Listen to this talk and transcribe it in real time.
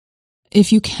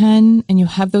if you can and you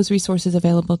have those resources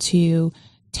available to you,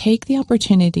 take the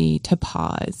opportunity to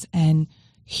pause and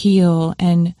heal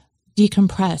and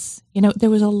decompress. There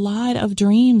was a lot of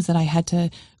dreams that I had to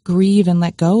grieve and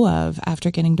let go of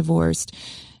after getting divorced.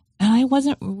 And I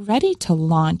wasn't ready to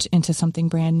launch into something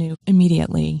brand new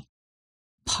immediately.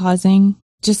 Pausing,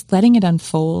 just letting it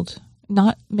unfold,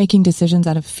 not making decisions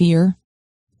out of fear.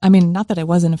 I mean, not that I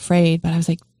wasn't afraid, but I was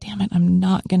like, damn it, I'm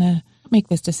not going to make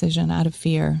this decision out of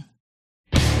fear.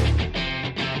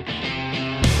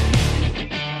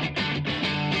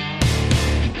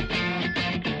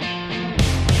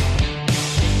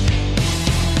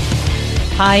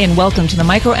 Hi, and welcome to the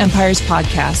Micro Empires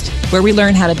Podcast, where we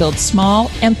learn how to build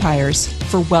small empires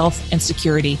for wealth and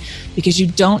security, because you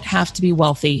don't have to be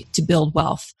wealthy to build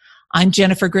wealth. I'm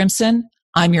Jennifer Grimson.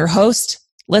 I'm your host.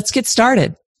 Let's get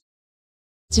started.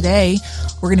 Today,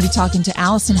 we're going to be talking to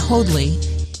Allison Bohen,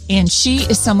 and she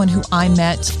is someone who I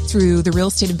met through the Real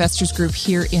Estate Investors Group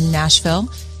here in Nashville.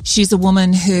 She's a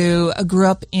woman who grew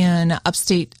up in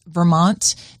upstate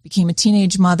Vermont, became a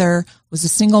teenage mother, was a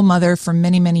single mother for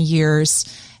many, many years,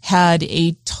 had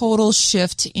a total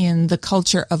shift in the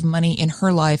culture of money in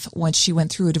her life once she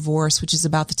went through a divorce, which is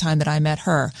about the time that I met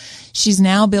her. She's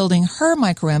now building her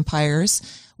micro empires,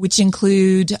 which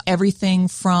include everything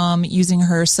from using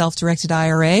her self-directed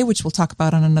IRA, which we'll talk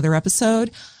about on another episode,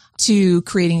 to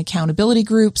creating accountability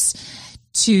groups,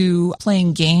 to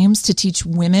playing games to teach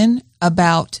women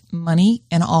about money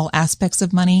and all aspects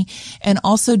of money, and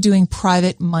also doing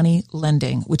private money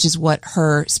lending, which is what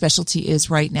her specialty is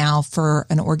right now for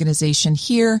an organization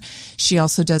here. She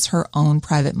also does her own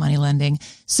private money lending.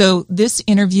 So this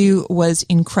interview was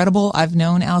incredible. I've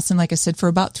known Allison, like I said, for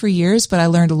about 3 years, but I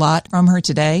learned a lot from her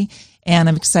today, and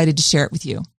I'm excited to share it with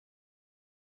you.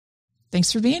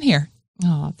 Thanks for being here.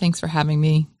 Oh, thanks for having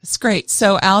me. It's great.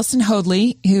 So Allison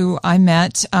Bohen, who I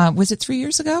met, was it 3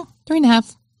 years ago?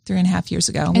 3.5. 3.5 years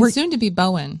ago. And soon to be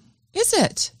Bowen. Is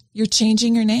it? You're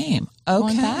changing your name.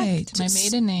 Going Okay. back to my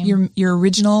maiden name. Your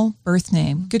original birth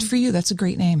name. Mm-hmm. Good for you. That's a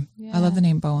great name. Yeah. I love the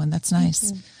name Bowen. That's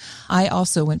nice. I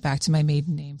also went back to my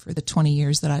maiden name for the 20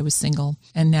 years that I was single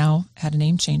and now had a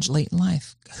name change late in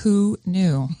life. Who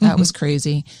knew? That was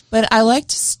crazy. But I like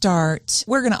to start,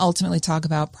 we're going to ultimately talk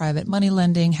about private money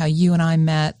lending, how you and I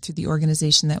met through the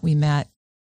organization that we met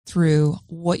through,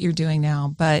 what you're doing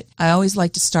now. But I always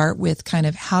like to start with kind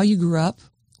of how you grew up,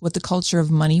 what the culture of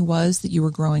money was that you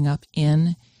were growing up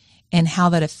in, and how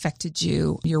that affected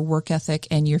you, your work ethic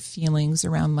and your feelings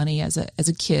around money as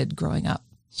a kid growing up.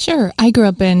 Sure. I grew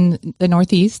up in the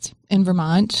Northeast in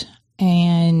Vermont,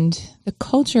 and the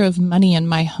culture of money in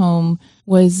my home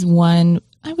was one,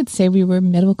 I would say we were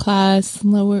middle class,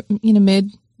 lower,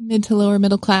 mid to lower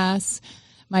middle class.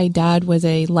 My dad was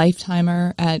a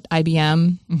lifetimer at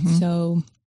IBM. Mm-hmm. So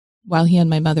while he and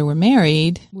my mother were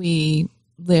married, we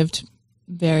lived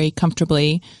very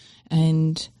comfortably,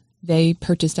 and they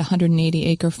purchased a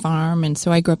 180-acre farm. And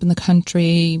so I grew up in the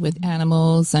country with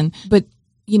animals, but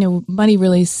money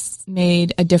really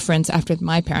made a difference after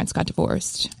my parents got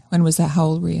divorced. When was that? How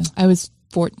old were you? I was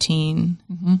 14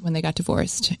 when they got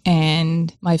divorced.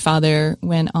 And my father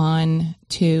went on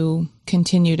to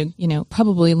continue to,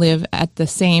 probably live at the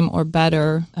same or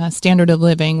better standard of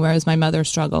living, whereas my mother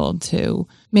struggled to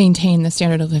maintain the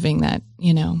standard of living that,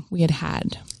 we had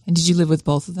had. And did you live with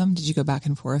both of them? Did you go back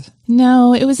and forth?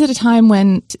 No, it was at a time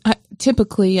when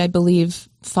typically, I believe,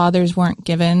 fathers weren't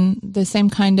given the same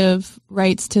kind of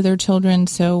rights to their children.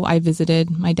 So I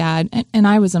visited my dad, and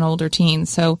I was an older teen.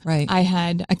 So right. I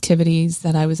had activities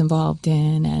that I was involved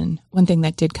in. And one thing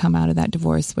that did come out of that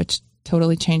divorce, which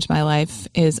totally changed my life,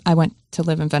 is I went to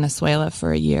live in Venezuela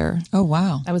for a year. Oh,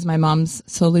 wow. That was my mom's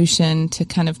solution to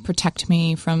kind of protect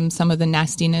me from some of the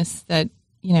nastiness that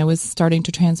was starting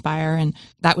to transpire. And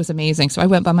that was amazing. So I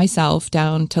went by myself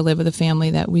down to live with a family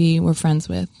that we were friends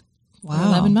with. Wow. For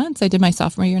 11 months. I did my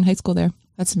sophomore year in high school there.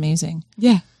 That's amazing.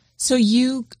 Yeah. So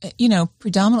you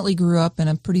predominantly grew up in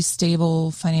a pretty stable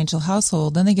financial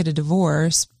household. Then they get a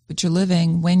divorce, but you're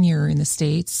living when you're in the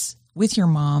States with your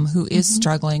mom who is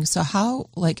struggling. So how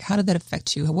did that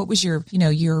affect you? What was your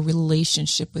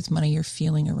relationship with money, your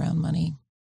feeling around money?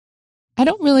 I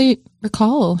don't really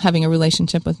recall having a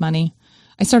relationship with money.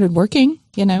 I started working,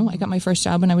 I got my first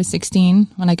job when I was 16,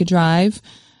 when I could drive.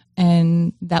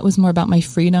 And that was more about my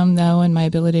freedom, though, and my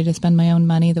ability to spend my own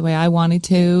money the way I wanted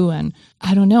to. And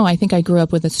I don't know. I think I grew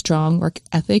up with a strong work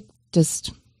ethic.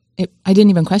 I didn't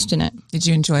even question it. Did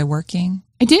you enjoy working?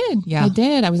 I did. Yeah. I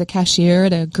did. I was a cashier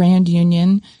at a Grand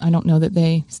Union. I don't know that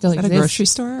they still exist. At a grocery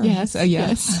store? Or? Yes.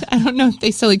 Yes. I don't know if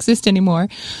they still exist anymore.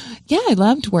 Yeah, I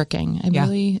loved working. I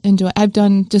really enjoy. I've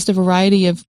done just a variety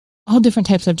of all different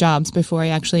types of jobs before I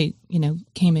actually,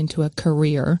 came into a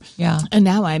career. Yeah. And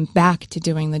now I'm back to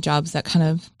doing the jobs that kind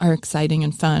of are exciting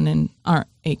and fun and aren't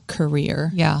a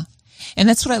career. Yeah. And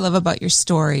that's what I love about your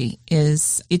story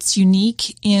is it's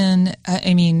unique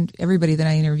everybody that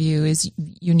I interview is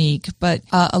unique, but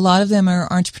a lot of them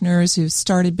are entrepreneurs who've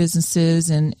started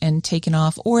businesses and taken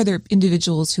off, or they're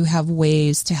individuals who have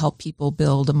ways to help people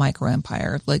build a micro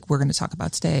empire, like we're going to talk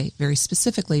about today very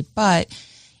specifically. But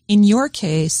in your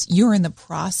case, you're in the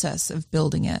process of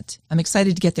building it. I'm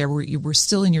excited to get there. We're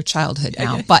still in your childhood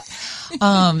now, but,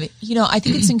 I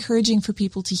think it's encouraging for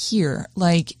people to hear,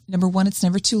 like, number one, it's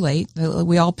never too late.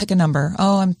 We all pick a number.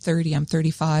 Oh, I'm 30, I'm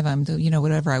 35, I'm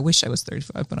whatever. I wish I was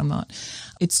 35, but I'm not.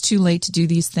 It's too late to do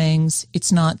these things.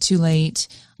 It's not too late.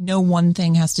 No one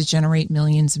thing has to generate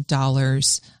millions of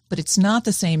dollars. But it's not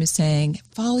the same as saying,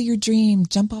 follow your dream,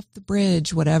 jump off the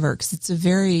bridge, whatever, because it's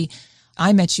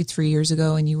I met you 3 years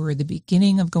ago and you were at the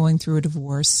beginning of going through a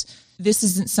divorce. This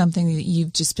isn't something that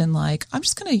you've just been like, I'm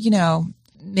just going to,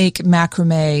 make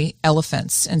macrame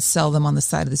elephants and sell them on the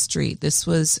side of the street. This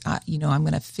was, I'm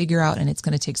going to figure out, and it's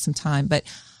going to take some time. But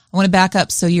I want to back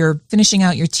up. So you're finishing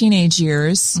out your teenage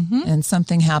years and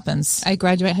something happens. I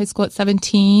graduate high school at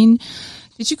 17.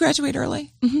 Did you graduate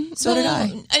early? Mm-hmm. So did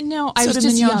I. No, I was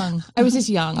just young. I was just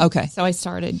young. Okay. So I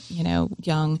started,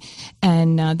 young,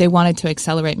 and they wanted to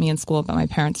accelerate me in school, but my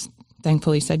parents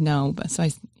thankfully said no.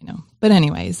 But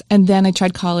anyways, and then I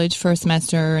tried college for a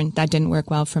semester, and that didn't work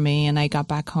well for me, and I got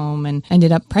back home and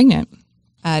ended up pregnant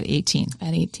at 18.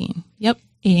 At 18. Yep.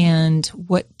 And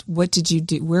what did you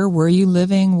do? Where were you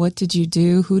living? What did you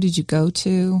do? Who did you go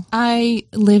to? I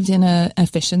lived in an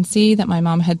efficiency that my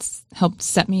mom had helped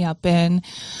set me up in.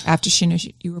 After she knew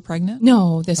you were pregnant?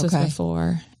 No, this was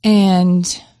before.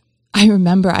 And I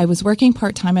remember I was working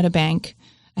part-time at a bank.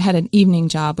 I had an evening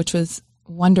job, which was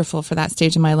wonderful for that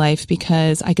stage of my life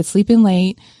because I could sleep in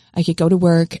late. I could go to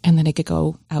work and then I could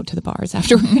go out to the bars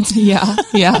afterwards. Yeah.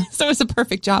 So it was a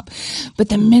perfect job. But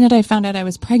the minute I found out I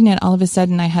was pregnant, all of a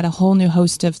sudden I had a whole new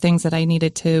host of things that I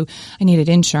needed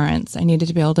insurance. I needed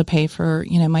to be able to pay for,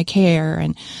 my care,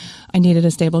 and I needed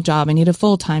a stable job. I needed a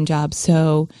full-time job.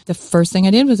 So the first thing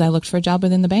I did was I looked for a job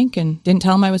within the bank and didn't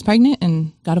tell them I was pregnant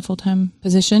and got a full-time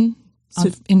position.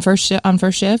 On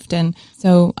first shift. And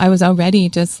so I was already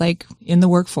just like in the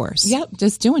workforce. Yep.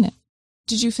 Just doing it.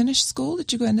 Did you finish school?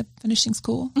 Did you end up finishing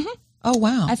school? Mm-hmm. Oh,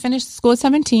 wow. I finished school at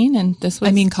 17 and this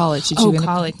was... college. Did you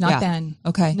college, not then.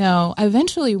 Okay. No, I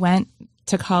eventually went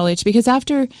to college because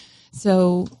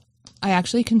so I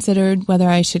actually considered whether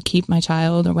I should keep my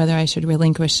child or whether I should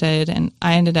relinquish it. And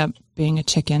I ended up being a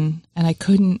chicken and I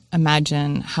couldn't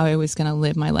imagine how I was going to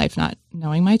live my life not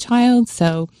knowing my child.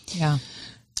 So yeah.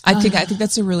 I think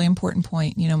that's a really important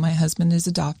point. My husband is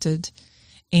adopted,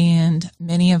 and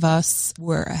many of us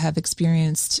have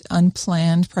experienced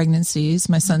unplanned pregnancies.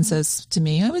 My son says to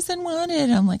me, I was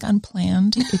unwanted. I'm like,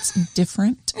 unplanned. It's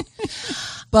different.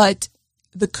 But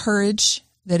the courage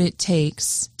that it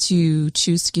takes to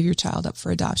choose to give your child up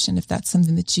for adoption, if that's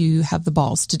something that you have the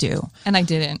balls to do. And I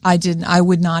didn't. I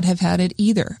would not have had it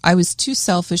either. I was too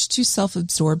selfish, too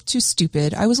self-absorbed, too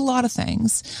stupid. I was a lot of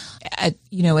things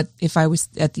if I was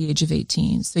at the age of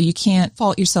 18. So you can't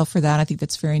fault yourself for that. I think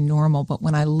that's very normal. But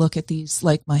when I look at these,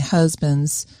 like my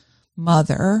husband's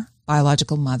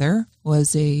biological mother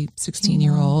was a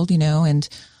 16-year-old,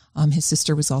 and his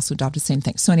sister was also adopted, same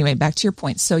thing. So anyway, back to your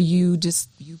point. So you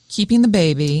keeping the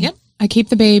baby. Yep. I keep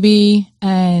the baby,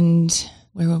 and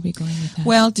where were we going with that?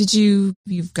 Well,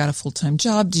 you've got a full-time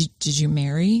job. Did you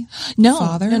marry no,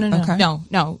 father? No, okay.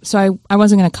 No. So I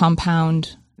wasn't going to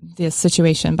compound this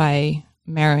situation by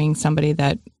marrying somebody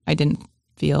that I didn't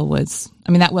feel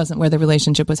that wasn't where the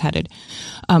relationship was headed.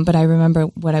 But I remember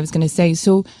what I was going to say.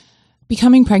 So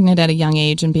becoming pregnant at a young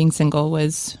age and being single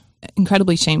was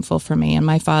incredibly shameful for me. And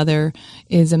my father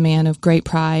is a man of great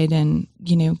pride and,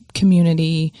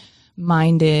 community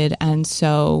minded. And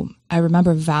so I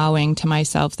remember vowing to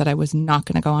myself that I was not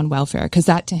going to go on welfare, because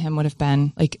that to him would have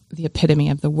been like the epitome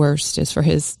of the worst, is for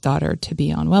his daughter to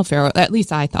be on welfare, or at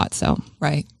least I thought so.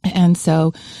 Right. And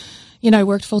so, I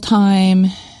worked full time,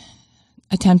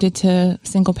 attempted to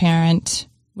single parent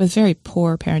with very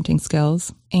poor parenting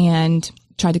skills, and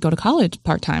tried to go to college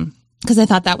part time, because I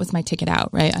thought that was my ticket out,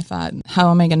 right? I thought,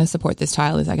 how am I going to support this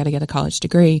child? I got to get a college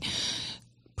degree.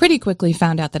 Pretty quickly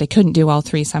found out that I couldn't do all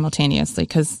three simultaneously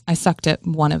because I sucked at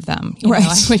one of them. Right.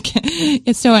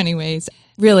 So anyways,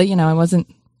 really, I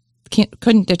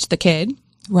couldn't ditch the kid.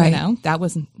 Right. That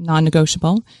was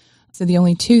non-negotiable. So the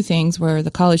only two things were the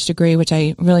college degree, which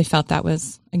I really felt that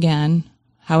was, again,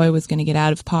 how I was going to get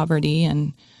out of poverty.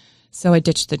 And so I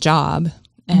ditched the job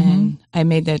and I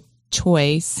made the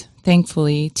choice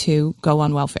thankfully, to go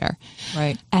on welfare.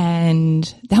 Right.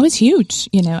 And that was huge,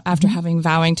 after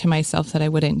vowing to myself that I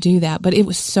wouldn't do that. But it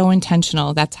was so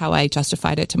intentional. That's how I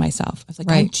justified it to myself. I was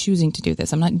like, I'm choosing to do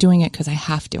this. I'm not doing it because I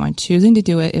have to. I'm choosing to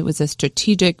do it. It was a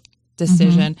strategic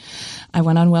decision. I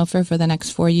went on welfare for the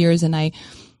next 4 years. And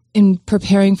in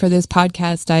preparing for this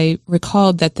podcast, I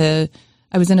recalled that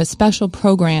I was in a special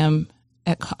program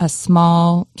at a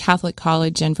small Catholic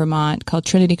college in Vermont called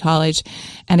Trinity College,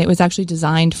 and it was actually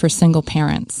designed for single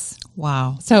parents.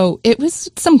 Wow. So it was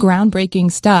some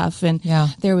groundbreaking stuff, and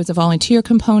there was a volunteer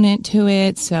component to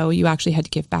it, so you actually had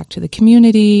to give back to the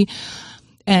community,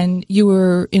 and you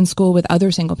were in school with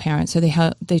other single parents, so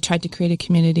they tried to create a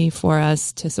community for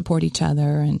us to support each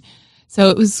other, and so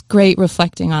it was great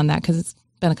reflecting on that because it's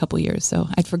been a couple years, so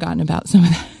I'd forgotten about some of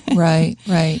that. Right.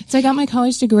 So I got my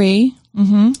college degree.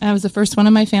 I was the first one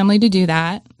in my family to do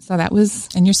that. So that was...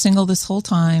 And you're single this whole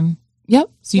time. Yep.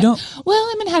 So you don't... Well,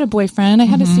 I had a boyfriend. I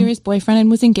had a serious boyfriend and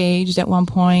was engaged at one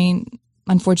point.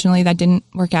 Unfortunately, that didn't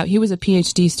work out. He was a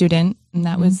PhD student, and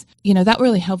that was, that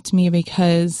really helped me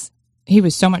because he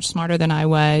was so much smarter than I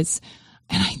was.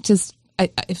 And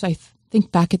if I think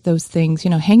back at those things,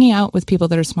 hanging out with people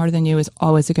that are smarter than you is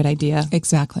always a good idea.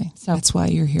 Exactly. So that's why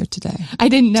you're here today. I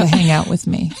didn't know. To hang out with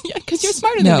me. Yeah, because you're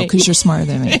smarter than me. No, because you're smarter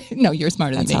than me. No, you're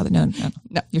smarter than me.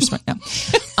 No, you're smart. No.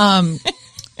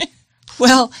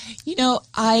 Well,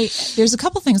 there's a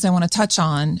couple things I want to touch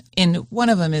on, and one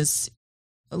of them is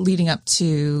leading up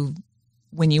to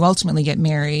when you ultimately get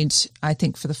married, I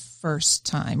think for the first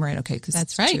time, right? Okay, because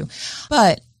that's right.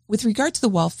 But with regard to the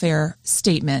welfare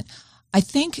statement, I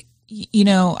think,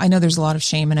 I know there's a lot of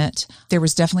shame in it. There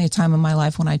was definitely a time in my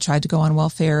life when I tried to go on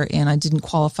welfare and I didn't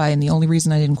qualify. And the only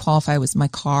reason I didn't qualify was my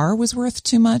car was worth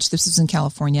too much. This was in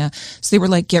California. So they were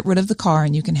like, get rid of the car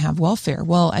and you can have welfare.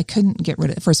 Well, I couldn't get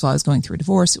rid of it. First of all, I was going through a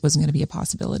divorce. It wasn't going to be a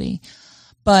possibility.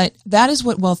 But that is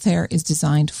what welfare is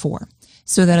designed for,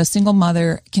 so that a single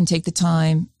mother can take the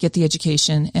time, get the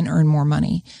education, and earn more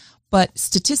money. But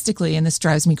statistically, and this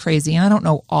drives me crazy, and I don't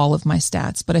know all of my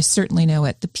stats, but I certainly know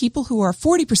it,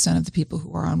 40% of the people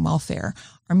who are on welfare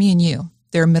are me and you.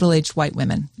 They're middle-aged white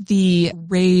women. The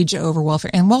rage over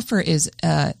welfare, and welfare is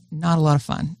not a lot of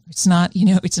fun. It's not,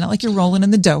 it's not like you're rolling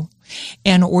in the dough,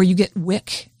 or you get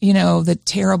WIC, the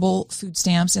terrible food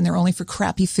stamps, and they're only for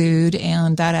crappy food,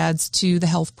 and that adds to the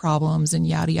health problems and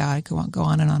yada yada, go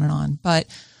on and on and on. But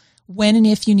when and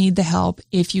if you need the help,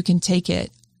 if you can take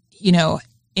it,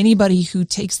 anybody who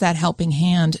takes that helping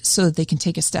hand so that they can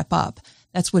take a step up,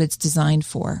 that's what it's designed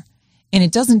for. And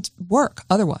it doesn't work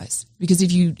otherwise, because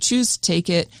if you choose to take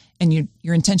it and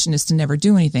your intention is to never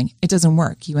do anything, it doesn't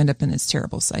work. You end up in this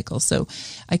terrible cycle. So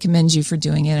I commend you for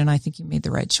doing it, and I think you made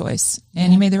the right choice.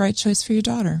 And you made the right choice for your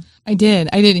daughter. I did.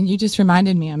 And you just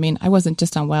reminded me. I wasn't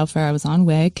just on welfare. I was on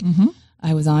WIC.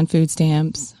 I was on food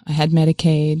stamps. I had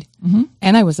Medicaid.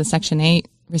 And I was a Section 8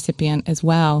 recipient as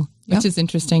well, which is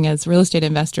interesting as real estate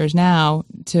investors now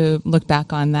to look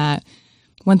back on that.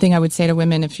 One thing I would say to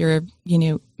women, if you're,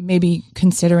 maybe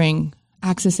considering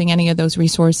accessing any of those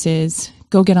resources,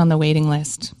 go get on the waiting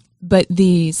list. But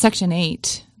the Section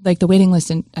 8, like the waiting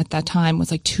list at that time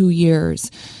was like 2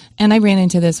 years. And I ran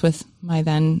into this with my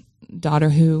then daughter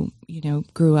who,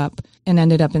 grew up and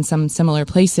ended up in some similar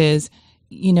places.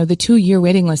 The 2-year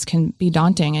waiting list can be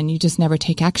daunting and you just never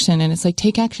take action. And it's like,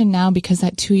 take action now, because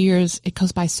that 2 years, it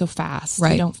goes by so fast.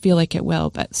 Right. You don't feel like it will,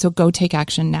 but so go take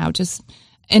action now.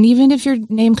 And even if your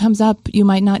name comes up, you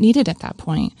might not need it at that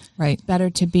point. Right. Better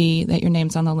to be that your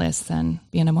name's on the list than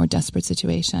be in a more desperate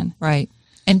situation. Right.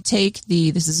 And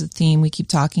this is a theme we keep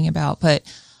talking about, but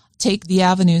take the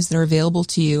avenues that are available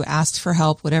to you, ask for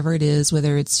help, whatever it is,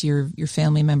 whether it's your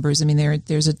family members.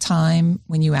 There's a time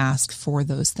when you ask for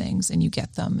those things and you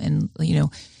get them. And,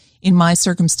 in my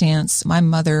circumstance, my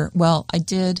mother, I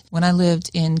did, when I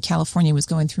lived in California, was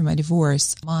going through my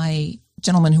divorce, my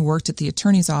gentleman who worked at the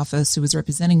attorney's office who was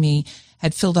representing me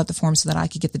had filled out the form so that I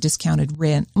could get the discounted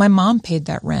rent. My mom paid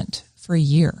that rent for a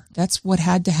year. That's what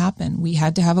had to happen. We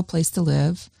had to have a place to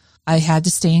live. I had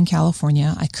to stay in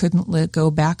California. I couldn't go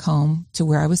back home to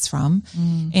where I was from.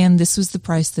 And this was the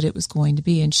price that it was going to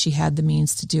be. And she had the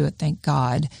means to do it. Thank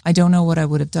God. I don't know what I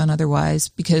would have done otherwise,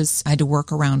 because I had to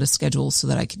work around a schedule so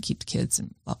that I could keep the kids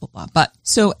and blah, blah, blah. But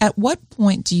so at what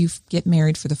point do you get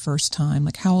married for the first time?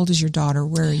 Like, how old is your daughter?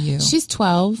 Where are you? She's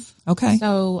 12. Okay.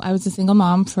 So I was a single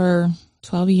mom for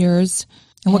 12 years.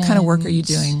 And what kind of work are you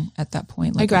doing at that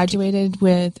point? I graduated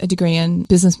with a degree in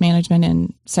business management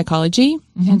and psychology.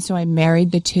 And so I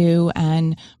married the two,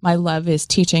 and my love is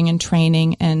teaching and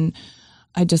training. And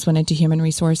I just went into human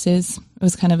resources. It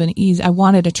was kind of I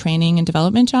wanted a training and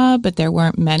development job, but there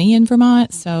weren't many in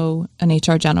Vermont. So an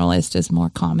HR generalist is more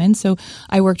common. So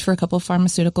I worked for a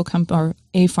pharmaceutical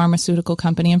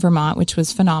company in Vermont, which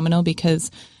was phenomenal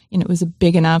because, it was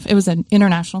it was an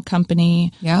international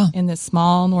company in this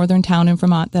small northern town in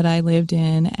Vermont that I lived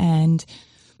in, and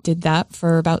did that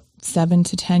for about 7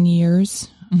 to 10 years.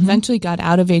 Mm-hmm. Eventually got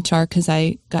out of HR because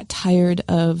I got tired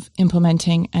of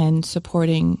implementing and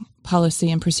supporting policy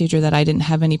and procedure that I didn't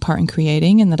have any part in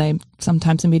creating and that I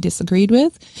sometimes maybe disagreed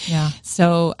with. Yeah.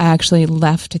 So I actually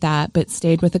left that, but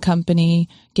stayed with the company,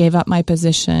 gave up my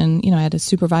position. I had a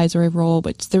supervisory role,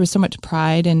 but there was so much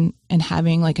pride in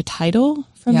having like a title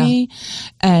for me.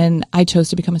 And I chose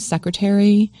to become a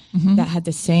secretary that had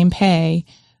the same pay,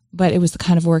 but it was the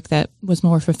kind of work that was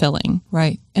more fulfilling.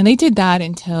 Right. And I did that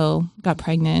until I got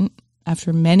pregnant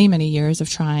after many, many years of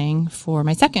trying for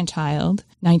my second child,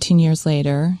 19 years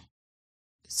later.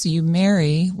 So you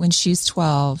marry when she's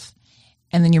 12,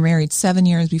 and then you're married 7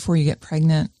 years before you get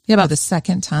pregnant for the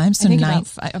second time. So I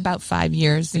think about 5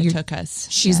 years it took us.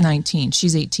 She's 19.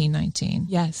 She's 18, 19.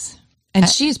 Yes. And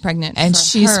she's pregnant. And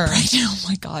she's pregnant. Oh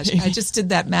my gosh. I just did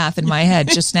that math in my head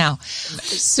just now.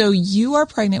 So you are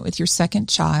pregnant with your second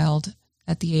child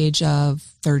at the age of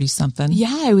 30 something.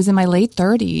 Yeah, I was in my late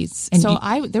 30s. And so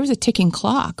there was a ticking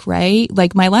clock, right?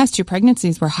 Like my last 2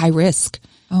 pregnancies were high risk.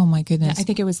 Oh my goodness. I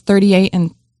think it was 38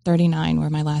 and 39 were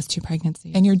my last 2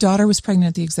 pregnancies. And your daughter was pregnant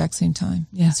at the exact same time.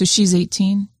 Yeah. So she's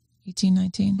 18,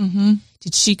 19. Mm-hmm.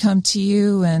 Did she come to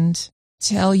you and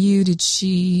tell you,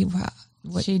 she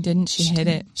didn't. She hid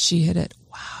it. She hid it.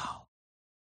 Wow.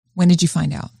 When did you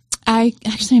find out? I'm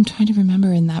trying to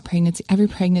remember in that pregnancy. Every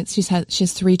pregnancy, she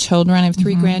has 3 children. I have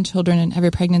 3 grandchildren, and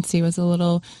every pregnancy was a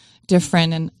little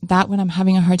different. And that one I'm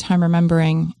having a hard time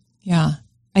remembering. Yeah.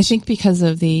 I think because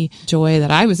of the joy that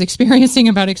I was experiencing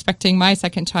about expecting my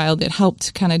second child, it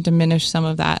helped kind of diminish some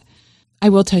of that. I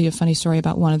will tell you a funny story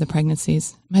about one of the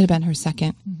pregnancies. It might have been her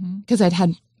second, because I'd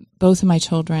had both of my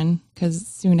children, because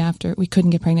soon after we couldn't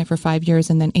get pregnant for 5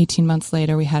 years. And then 18 months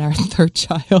later, we had our 3rd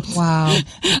child. Wow.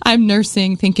 I'm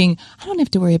nursing thinking, I don't have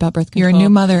to worry about birth control. You're a new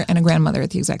mother and a grandmother at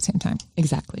the exact same time.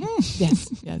 Exactly. Yes.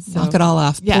 So, knock it all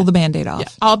off. Pull the Band-Aid off. Yeah,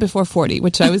 all before 40,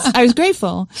 which I was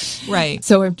grateful. Right.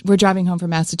 So we're driving home from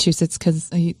Massachusetts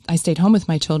because I stayed home with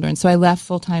my children. So I left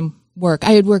full-time work.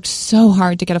 I had worked so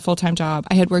hard to get a full-time job.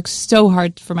 I had worked so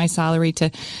hard for my salary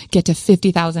to get to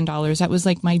 $50,000. That was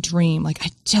like my dream. Like, I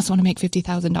just want to make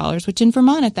 $50,000, which in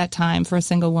Vermont at that time for a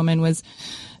single woman was,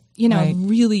 a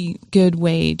really good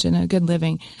wage and a good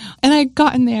living. And I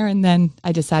got in there, and then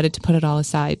I decided to put it all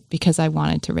aside because I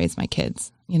wanted to raise my kids.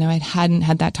 I hadn't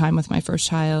had that time with my first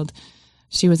child.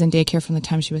 She was in daycare from the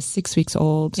time she was 6 weeks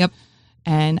old. Yep.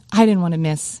 And I didn't want to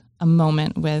miss a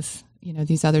moment with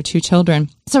these other 2 children.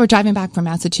 So we're driving back from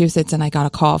Massachusetts, and I got a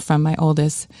call from my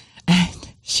oldest,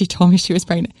 and she told me she was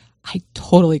pregnant. I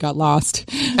totally got lost.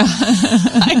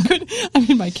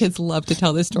 My kids love to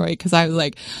tell this story because I was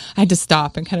like, I had to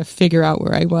stop and kind of figure out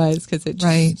where I was because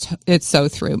it so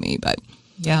threw me. But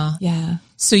yeah.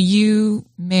 So you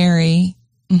marry,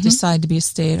 decide to be a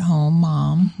stay-at-home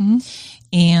mom,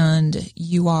 and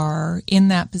you are in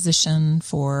that position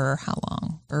for how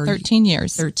long? 13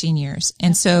 years. 13 years.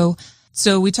 And so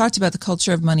we talked about the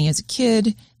culture of money as a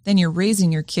kid. Then you're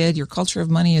raising your kid. Your culture of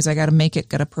money is I got to make it,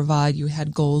 got to provide. You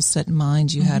had goals set in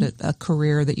mind. You had a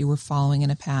career that you were following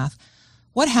in a path.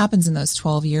 What happens in those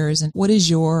 12 years? And what is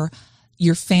your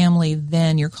family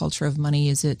then, your culture of money?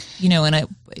 Is it,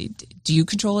 do you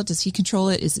control it? Does he control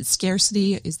it? Is it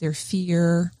scarcity? Is there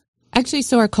fear? Actually,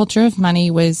 so our culture of money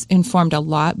was informed a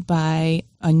lot by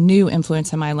a new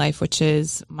influence in my life, which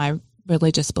is my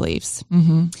religious beliefs.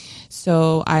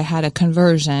 So I had a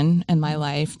conversion in my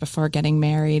life before getting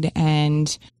married,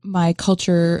 and my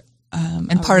culture.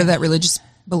 And part of that religious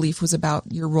belief was about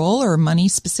your role or money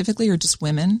specifically, or just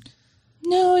women?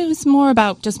 No, it was more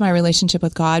about just my relationship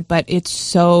with God, but it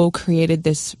so created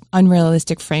this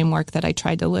unrealistic framework that I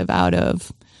tried to live out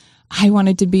of. I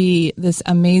wanted to be this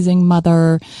amazing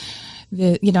mother.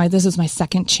 This was my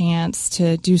second chance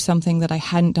to do something that I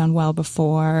hadn't done well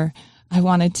before. I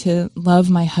wanted to love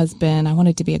my husband. I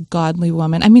wanted to be a godly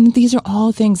woman. I mean, these are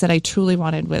all things that I truly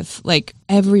wanted with like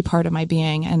every part of my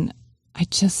being. And I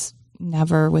just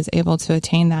never was able to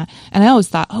attain that. And I always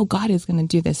thought, oh, God is going to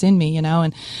do this in me,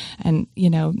 and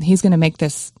he's going to make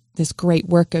this great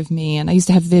work of me. And I used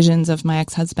to have visions of my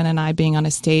ex-husband and I being on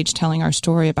a stage telling our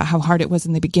story about how hard it was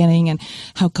in the beginning and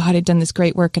how God had done this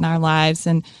great work in our lives.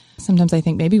 And sometimes I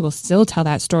think maybe we'll still tell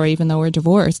that story even though we're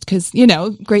divorced because,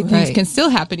 great things can still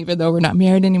happen even though we're not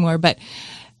married anymore. But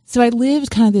So I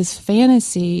lived kind of this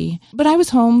fantasy, but I was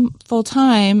home full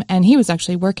time and he was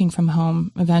actually working from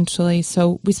home eventually.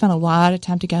 So we spent a lot of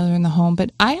time together in the home,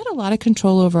 but I had a lot of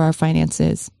control over our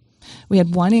finances. We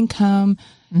had one income.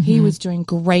 He was doing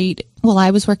great. While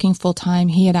I was working full time,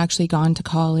 he had actually gone to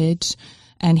college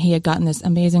and he had gotten this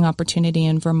amazing opportunity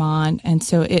in Vermont. And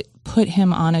so it put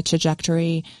him on a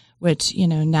trajectory, which, you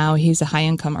know, now he's a high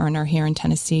income earner here in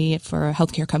Tennessee for a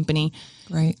healthcare company.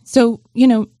 Right. So, you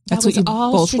know, that's was what you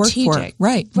all both strategic. worked for.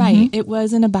 Right. Right. It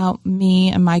wasn't about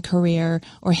me and my career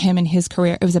or him and his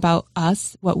career. It was about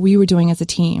us, what we were doing as a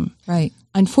team. Right.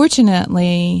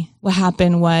 Unfortunately, what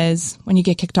happened was when you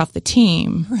get kicked off the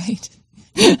team. Right.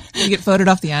 You get voted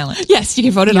off the island. Yes, you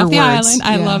get voted off the island.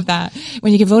 I Yeah. love that.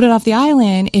 When you get voted off the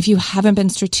island, if you haven't been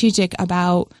strategic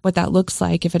about what that looks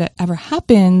like, if it ever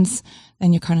happens,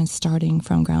 then you're kind of starting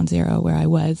from ground zero where I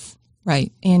was.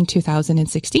 Right. In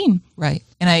 2016. Right.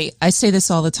 And I say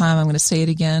this all the time. I'm going to say it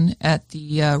again at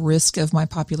the risk of my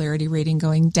popularity rating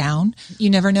going down. You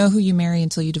never know who you marry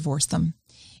until you divorce them.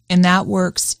 And that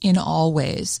works in all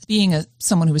ways. Being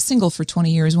someone who was single for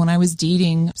 20 years, when I was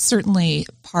dating, certainly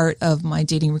part of my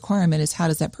dating requirement is how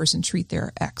does that person treat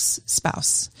their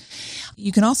ex-spouse?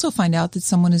 You can also find out that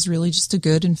someone is really just a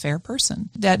good and fair person.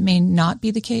 That may not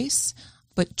be the case,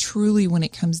 but truly when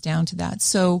it comes down to that.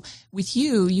 So with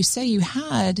you say you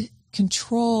had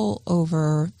control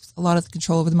over, a lot of the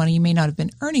control over the money. You may not have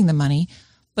been earning the money,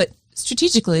 but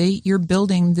strategically you're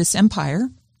building this empire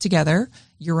together,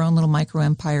 your own little micro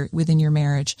empire within your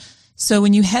marriage. So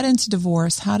when you head into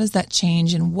divorce, how does that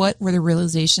change and what were the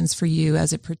realizations for you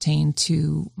as it pertained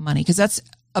to money? Because that's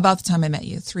about the time I met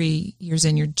you, 3 years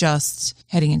in, you're just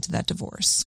heading into that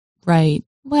divorce. Right.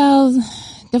 Well,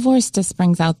 divorce just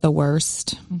brings out the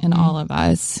worst in all of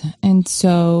us. And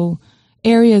so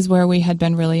areas where we had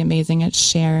been really amazing at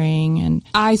sharing, and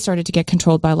I started to get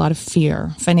controlled by a lot of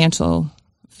fear, financial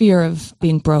fear of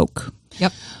being broke.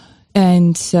 Yep.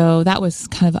 And so that was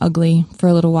kind of ugly for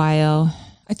a little while.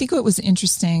 I think what was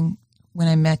interesting when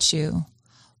I met you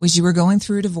was you were going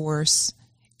through a divorce.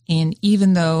 And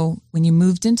even though when you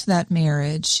moved into that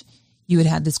marriage, you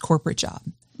had this corporate job.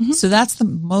 So that's the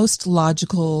most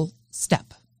logical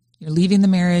step. You're leaving the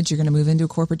marriage, you're going to move into a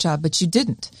corporate job, but you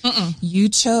didn't. You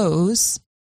chose,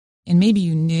 and maybe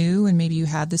you knew, and maybe you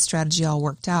had this strategy all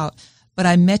worked out, but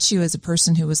I met you as a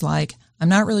person who was like, I'm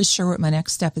not really sure what my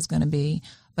next step is going to be,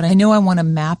 but I know I want to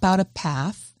map out a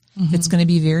path that's going to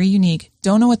be very unique.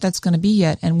 Don't know what that's going to be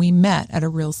yet. And we met at a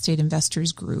real estate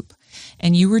investors group.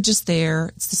 And you were just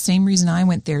there. It's the same reason I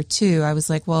went there too. I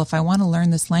was like, well, if I want to learn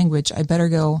this language, I better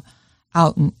go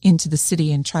out and into the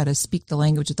city and try to speak the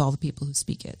language with all the people who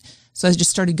speak it. So I just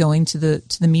started going to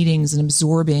the meetings and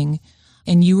absorbing,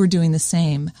 and you were doing the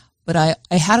same. But I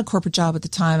had a corporate job at the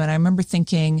time, and I remember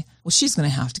thinking, well, she's going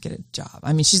to have to get a job.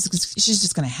 I mean, she's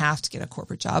just going to have to get a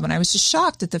corporate job. And I was just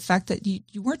shocked at the fact that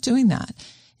you weren't doing that.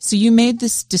 So you made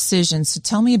this decision. So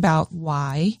tell me about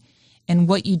why and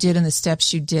what you did and the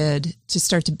steps you did to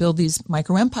start to build these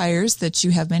micro empires that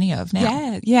you have many of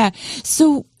now. Yeah.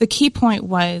 So the key point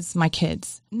was my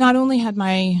kids. Not only had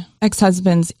my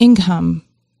ex-husband's income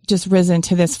just risen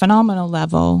to this phenomenal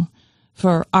level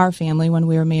for our family when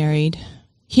we were married,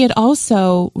 he had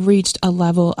also reached a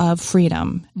level of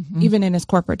freedom, even in his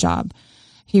corporate job.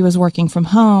 He was working from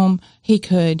home. He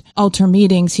could alter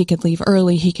meetings. He could leave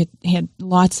early. He had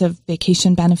lots of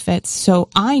vacation benefits. So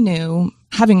I knew,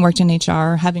 having worked in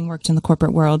HR, having worked in the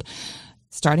corporate world,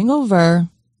 starting over,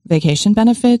 vacation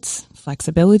benefits,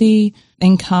 flexibility,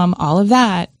 income, all of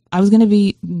that, I was going to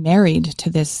be married to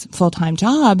this full-time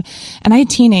job. And I had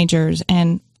teenagers,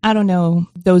 and I don't know,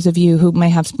 those of you who may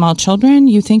have small children,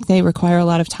 you think they require a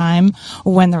lot of time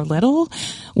when they're little.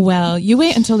 Well, you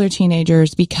wait until they're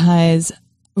teenagers, because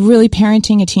really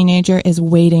parenting a teenager is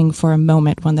waiting for a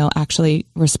moment when they'll actually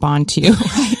respond to you.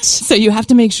 Right. So you have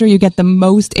to make sure you get the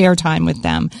most airtime with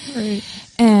them. Right.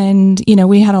 And,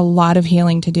 we had a lot of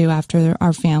healing to do after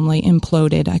our family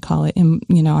imploded. I call it,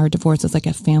 our divorce is like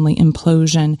a family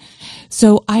implosion.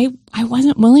 So I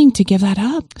wasn't willing to give that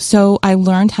up. So I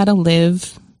learned how to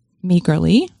live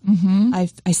meagerly.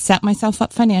 I set myself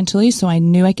up financially so I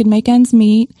knew I could make ends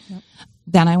meet. Yep.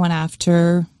 Then I went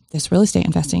after this real estate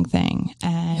investing thing.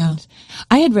 And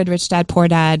I had read Rich Dad, Poor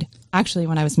Dad actually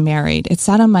when I was married. It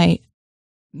sat on my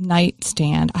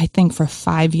nightstand, I think, for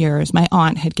 5 years. My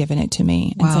aunt had given it to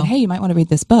me and said, hey, you might want to read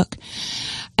this book.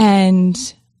 And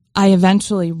I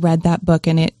eventually read that book,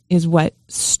 and it is what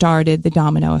started the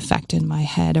domino effect in my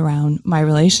head around my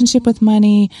relationship with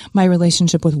money, my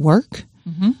relationship with work.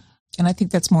 And I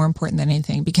think that's more important than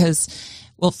anything because,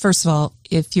 well, first of all,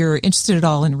 if you're interested at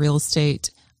all in real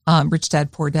estate, Rich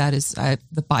Dad, Poor Dad is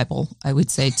the Bible, I would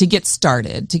say, to get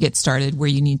started, where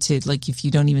you need to, like, if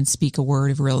you don't even speak a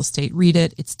word of real estate, read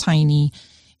it. It's tiny.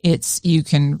 You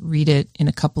can read it in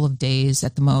a couple of days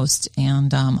at the most.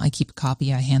 And I keep a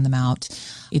copy. I hand them out.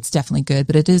 It's definitely good,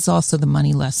 but it is also the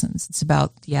money lessons. It's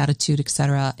about the attitude,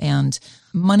 etc. And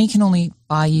money can only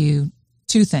buy you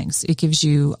two things. It gives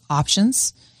you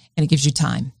options and it gives you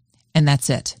time. And that's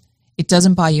it. It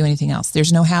doesn't buy you anything else.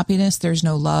 There's no happiness. There's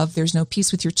no love. There's no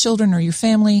peace with your children or your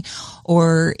family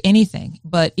or anything.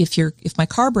 But if my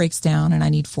car breaks down and I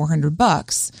need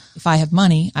 $400, if I have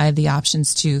money, I have the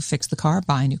options to fix the car,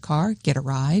 buy a new car, get a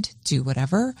ride, do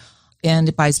whatever. And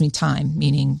it buys me time,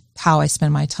 meaning how I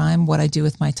spend my time, what I do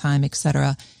with my time,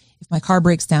 etc. If my car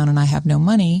breaks down and I have no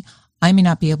money, I may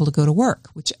not be able to go to work,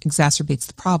 which exacerbates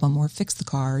the problem, or fix the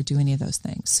car or do any of those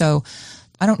things. So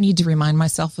I don't need to remind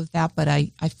myself of that, but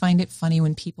I find it funny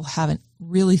when people haven't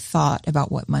really thought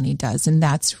about what money does, and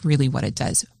that's really what it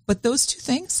does. But those two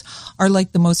things are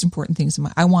like the most important things in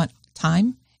I want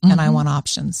time and I want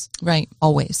options. Right.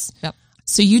 Always. Yep.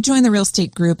 So you joined the real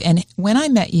estate group, and when I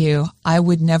met you, I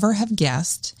would never have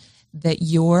guessed that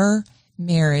your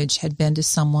marriage had been to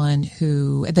someone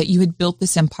that you had built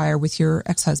this empire with your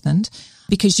ex-husband,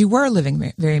 because you were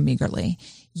living very meagerly.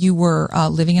 You were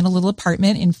living in a little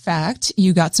apartment. In fact,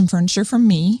 you got some furniture from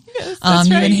me. Yes, that's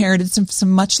you right. inherited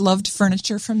some much loved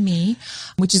furniture from me,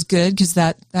 which is good, because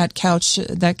that couch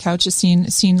has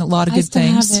seen a lot of good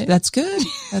things. That's good.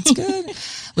 That's good.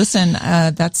 Listen,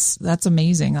 that's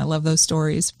amazing. I love those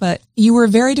stories. But you were a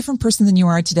very different person than you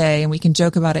are today, and we can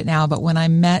joke about it now. But when I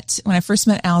first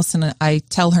met Allison, I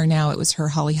tell her now it was her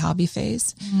Holly Hobby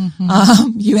phase.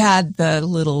 Mm-hmm. You had the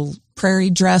little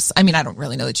prairie dress. I mean, I don't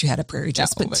really know that you had a prairie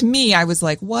dress, but to me, I was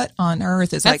like, what on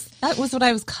earth is like... That was what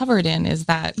I was covered in, is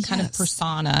that kind of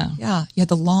persona. Yeah. You had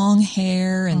the long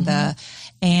hair and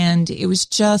and it was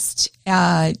just,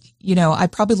 I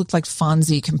probably looked like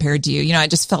Fonzie compared to you. I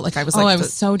just felt like I was I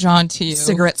was so drawn to you.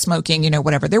 Cigarette smoking,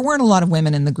 whatever. There weren't a lot of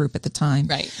women in the group at the time.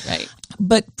 Right.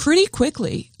 But pretty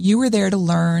quickly, you were there to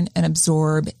learn and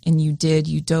absorb, and you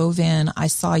dove in. I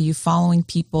saw you following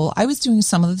people. I was doing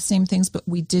some of the same things, but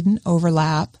we didn't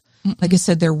overlap. Like I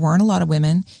said, there weren't a lot of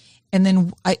women. And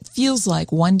then it feels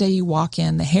like one day you walk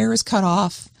in, the hair is cut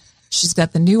off. She's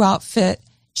got the new outfit.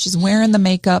 She's wearing the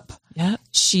makeup. Yeah.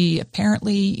 She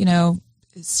apparently,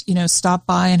 stopped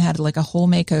by and had like a whole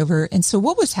makeover. And so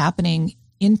what was happening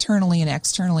internally and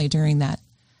externally during that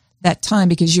time?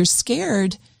 Because you're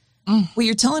scared. What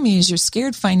you're telling me is you're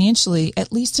scared financially,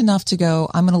 at least enough to go,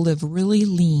 I'm going to live really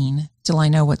lean till I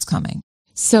know what's coming.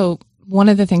 So one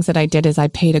of the things that I did is I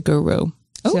paid a guru.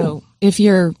 Oh. So if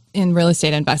you're in real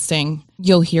estate investing,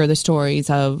 you'll hear the stories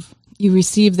of, you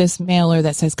receive this mailer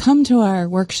that says, come to our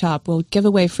workshop. We'll give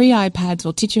away free iPads.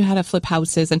 We'll teach you how to flip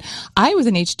houses. And I was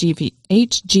an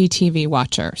HGTV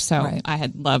watcher. So right. I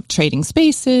had loved Trading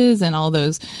Spaces and all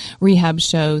those rehab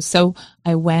shows. So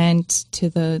I went to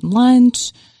the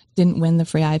lunch, didn't win the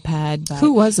free iPad. But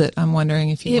who was it? I'm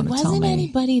wondering if you want to tell me. It wasn't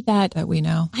anybody that we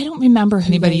know. I don't remember who.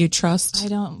 Anybody you trust? I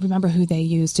don't remember who they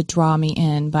used to draw me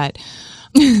in, but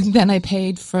then I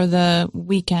paid for the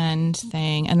weekend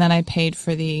thing, and then I paid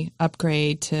for the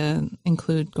upgrade to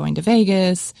include going to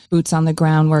Vegas, boots on the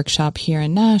ground workshop here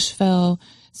in Nashville.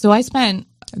 So I spent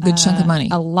a good chunk of money,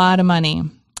 a lot of money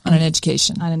on an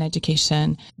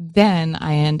education. Then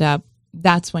I end up.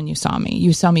 That's when you saw me.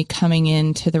 You saw me coming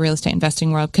into the real estate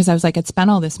investing world, because I was like, I'd spent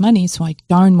all this money, so I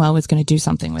darn well was going to do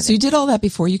something with it. So you did all that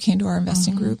before you came to our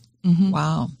investing group? Mm-hmm.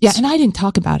 Wow. Yeah, and I didn't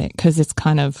talk about it because it's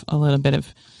kind of a little bit of,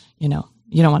 you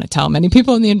don't want to tell many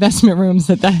people in the investment rooms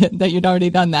that you'd already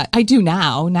done that. I do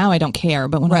now. Now I don't care.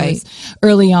 But when I was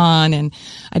early on, and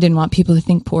I didn't want people to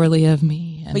think poorly of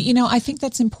me. But, I think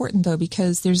that's important, though,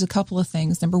 because there's a couple of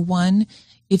things. Number one,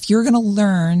 if you're going to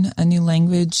learn a new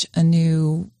language, a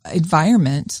new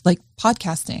environment, like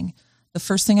podcasting, the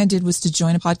first thing I did was to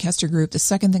join a podcaster group. The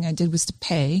second thing I did was to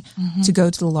pay to go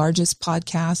to the largest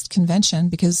podcast convention,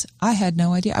 because I had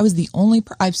no idea. I was the only,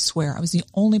 I swear, I was the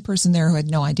only person there who had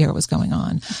no idea what was going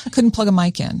on. Couldn't plug a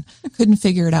mic in, couldn't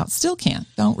figure it out. Still can't.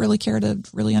 Don't really care to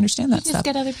really understand that stuff. Just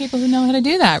get other people who know how to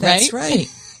do that, right? That's right.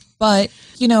 But,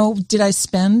 did I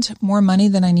spend more money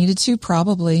than I needed to?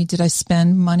 Probably. Did I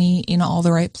spend money in all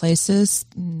the right places?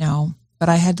 No. But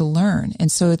I had to learn.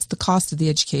 And so it's the cost of the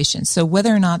education. So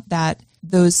whether or not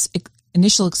those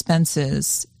initial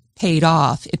expenses paid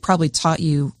off, it probably taught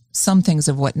you some things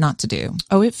of what not to do.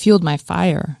 Oh, it fueled my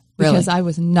fire. Because Really? I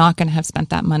was not going to have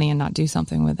spent that money and not do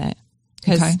something with it.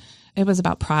 Because it was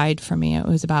about pride for me. It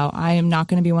was about, I am not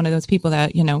going to be one of those people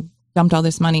that, dumped all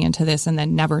this money into this and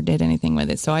then never did anything with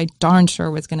it. So I darn sure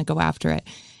was going to go after it.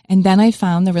 And then I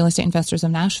found the Real Estate Investors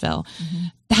of Nashville.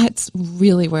 That's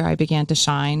really where I began to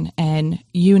shine. And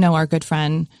our good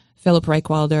friend, Philip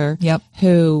Reichwalder,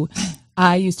 who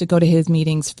I used to go to his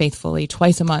meetings faithfully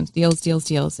twice a month,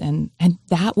 deals. And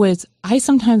that was, I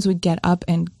sometimes would get up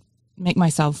and make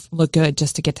myself look good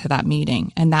just to get to that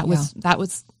meeting. And that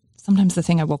was sometimes the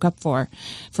thing I woke up for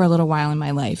a little while in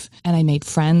my life. And I made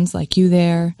friends like you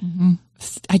there.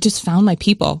 I just found my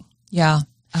people. Yeah.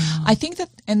 I think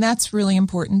and that's really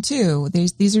important too.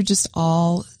 These are just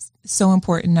all so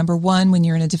important. Number one, when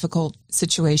you're in a difficult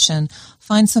situation,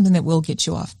 find something that will get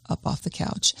you up off the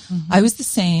couch. I was the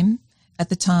same at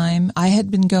the time. I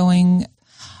had been going,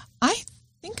 I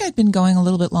think I'd been going a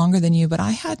little bit longer than you, but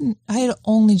I had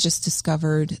only just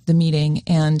discovered the meeting.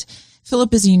 And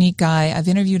Philip is a unique guy. I've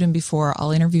interviewed him before.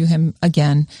 I'll interview him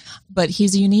again, but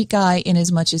he's a unique guy in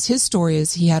as much as his story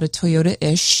is he had a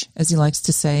Toyota-ish, as he likes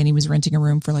to say, and he was renting a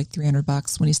room for like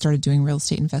 $300 when he started doing real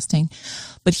estate investing.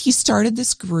 But he started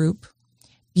this group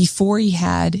before he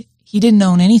didn't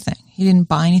own anything. He didn't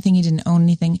buy anything. He didn't own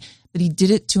anything, but he did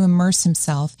it to immerse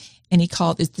himself. And he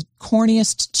called it the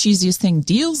corniest, cheesiest thing,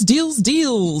 deals.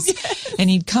 Yes. And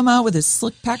he'd come out with his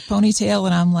slick back ponytail.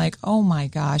 And I'm like, oh my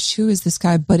gosh, who is this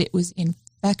guy? But it was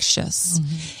infectious.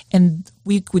 And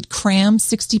we would cram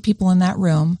 60 people in that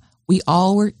room. We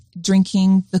all were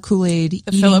drinking the Kool-Aid.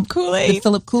 The Philip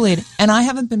Kool-Aid. And I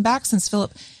haven't been back since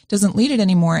Philip doesn't lead it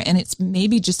anymore. And it's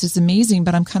maybe just as amazing,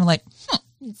 but I'm kind of like,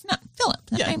 it's not Philip.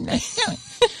 I'm not doing.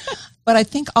 But I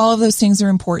think all of those things are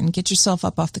important. Get yourself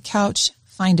up off the couch.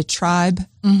 Find a tribe,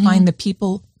 find the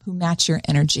people who match your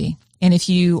energy. And if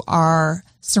you are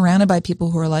surrounded by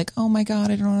people who are like, oh my God,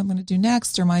 I don't know what I'm going to do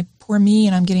next, or my poor me,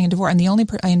 and I'm getting a divorce.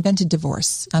 I invented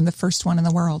divorce. I'm the first one in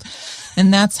the world.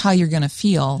 And that's how you're going to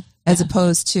feel as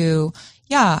opposed to,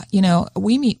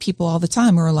 we meet people all the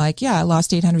time who are like, I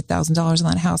lost $800,000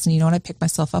 on that house. And you know what? I picked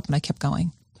myself up and I kept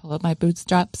going. Pull up my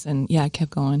bootstraps and I kept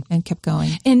going. And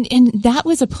that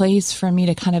was a place for me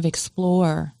to kind of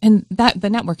explore. And that the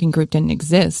networking group didn't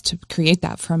exist to create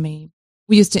that for me.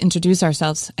 We used to introduce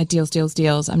ourselves at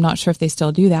Deals. I'm not sure if they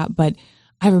still do that, but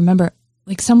I remember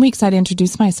like some weeks I'd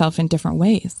introduce myself in different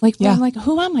ways. I'm like,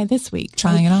 who am I this week?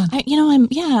 Trying it on.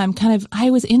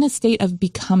 I was in a state of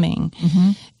becoming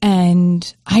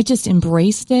and I just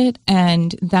embraced it.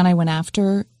 And then I went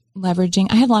after leveraging.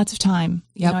 I had lots of time.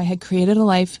 I had created a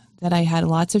life that I had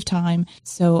lots of time.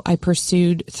 So I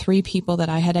pursued 3 people that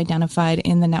I had identified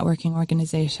in the networking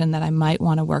organization that I might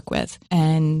want to work with,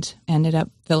 and ended up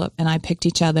Philip and I picked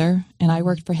each other, and I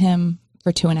worked for him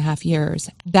for 2.5 years.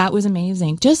 That was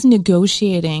amazing. Just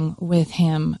negotiating with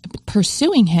him,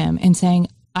 pursuing him and saying,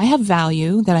 I have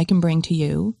value that I can bring to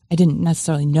you. I didn't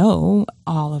necessarily know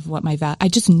all of what my value, I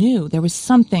just knew there was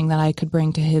something that I could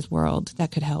bring to his world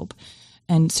that could help.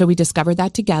 And so we discovered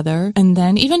that together, and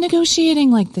then even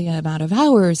negotiating like the amount of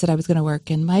hours that I was going to work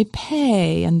and my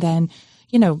pay. And then,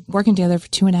 working together for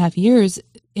 2.5 years,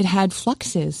 it had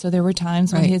fluxes. So there were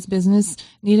times when his business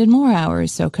needed more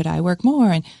hours. So could I work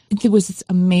more? And it was this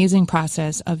amazing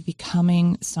process of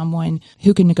becoming someone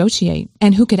who could negotiate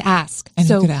and who could ask.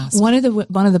 One of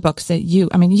the books that you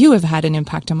have had an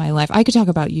impact on my life. I could talk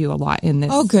about you a lot in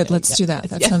this. Oh, good. Let's do that.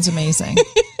 That sounds amazing.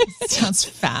 Sounds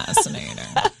fascinating.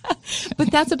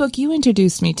 But that's a book you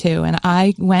introduced me to, and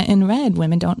I went and read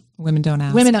Women Don't Ask.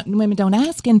 Women Don't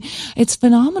Ask, and it's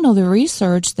phenomenal, the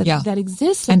research that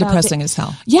exists. And depressing as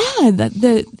hell. Yeah,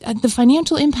 the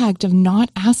financial impact of not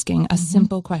asking a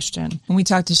simple question. When we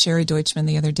talked to Sherry Deutschman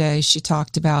the other day, she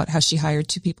talked about how she hired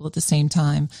 2 people at the same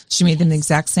time. She made them the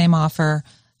exact same offer.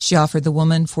 She offered the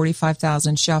woman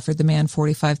 $45,000. She offered the man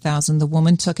 $45,000. The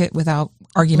woman took it without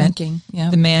argument.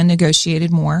 The man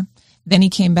negotiated more. Then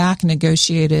he came back and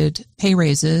negotiated pay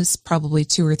raises probably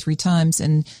 2 or 3 times.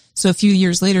 And so a few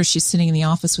years later, she's sitting in the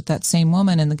office with that same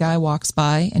woman, and the guy walks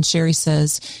by and Sherry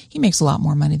says, he makes a lot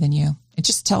more money than you. It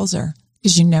just tells her,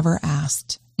 because you never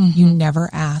asked. You never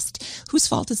asked. Whose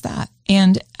fault is that?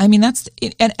 And I mean, that's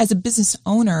it. And as a business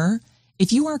owner,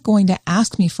 if you aren't going to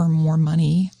ask me for more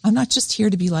money, I'm not just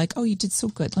here to be like, oh, you did so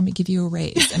good, let me give you a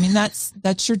raise. I mean,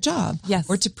 that's your job. Yes.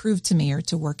 Or to prove to me or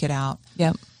to work it out.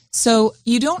 Yep. So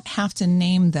you don't have to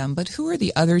name them, but who are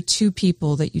the other 2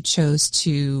 people that you chose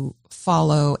to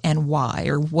follow, and why?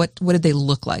 Or what did they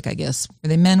look like, I guess? Were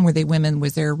they men? Were they women?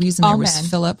 Was there a reason All there was men.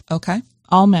 Philip? Okay.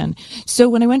 All men. So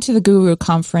when I went to the Guru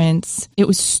conference, it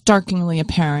was starkly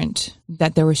apparent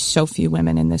that there were so few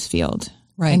women in this field.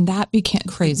 Right. And that became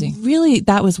crazy. Really,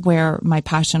 that was where my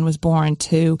passion was born,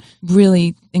 to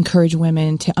really encourage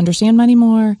women to understand money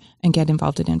more and get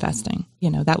involved in investing.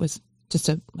 That was just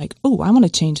I want to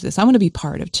change this. I want to be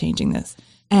part of changing this.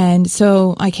 And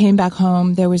so I came back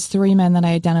home. There was 3 men that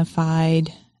I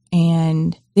identified,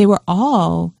 and they were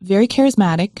all very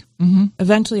charismatic.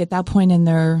 Eventually, at that point in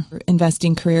their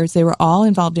investing careers, they were all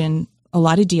involved in a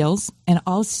lot of deals and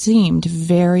all seemed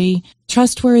very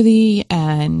trustworthy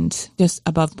and just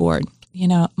above board. You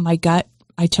know, my gut,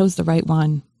 I chose the right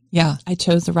one. Yeah. I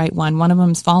chose the right one. One of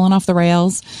them's fallen off the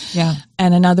rails. Yeah.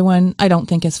 And another one I don't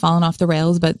think has fallen off the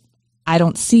rails, but I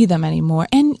don't see them anymore.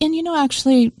 And you know,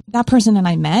 actually that person and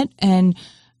I met, and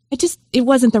it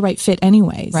wasn't the right fit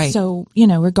anyways. Right. So, you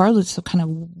know, regardless of kind of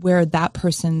where that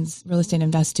person's real estate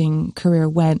investing career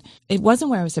went, it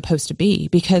wasn't where I was supposed to be,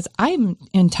 because I'm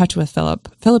in touch with Philip.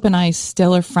 Philip and I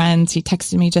still are friends. He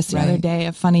texted me just the other day,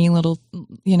 a funny little,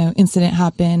 you know, incident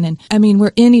happened. And I mean,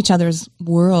 we're in each other's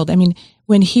world. I mean,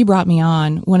 when he brought me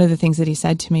on, one of the things that he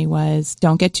said to me was,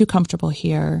 don't get too comfortable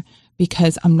here,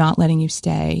 because I'm not letting you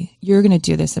stay. You're going to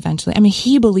do this eventually. I mean,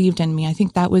 he believed in me. I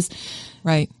think that was,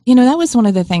 you know, that was one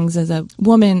of the things as a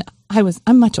woman.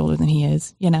 I'm much older than he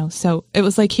is, you know, so it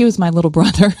was like he was my little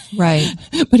brother. Right.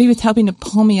 But he was helping to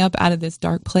pull me up out of this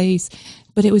dark place.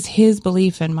 But it was his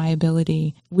belief in my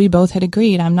ability. We both had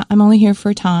agreed, I'm only here for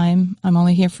a time. I'm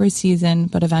only here for a season,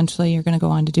 but eventually you're going to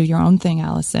go on to do your own thing,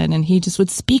 Allison. And he just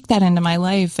would speak that into my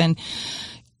life. And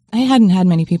I hadn't had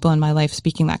many people in my life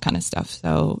speaking that kind of stuff.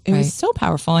 So it was so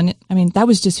powerful. And I mean, that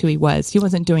was just who he was. He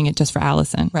wasn't doing it just for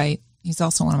Allison. Right. He's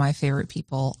also one of my favorite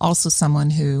people. Also someone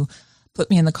who put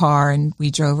me in the car and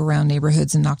we drove around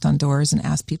neighborhoods and knocked on doors and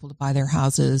asked people to buy their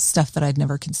houses, stuff that I'd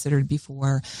never considered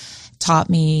before. Taught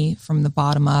me from the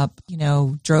bottom up, you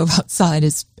know, drove outside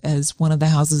as one of the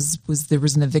houses there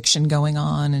was an eviction going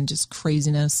on and just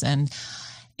craziness. And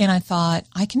I thought,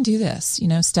 I can do this, you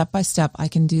know, step by step, I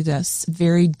can do this.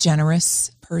 Very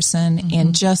generous person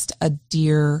and just a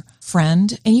dear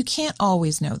friend. And you can't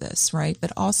always know this, right?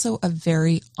 But also a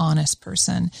very honest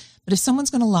person. But if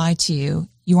someone's going to lie to you,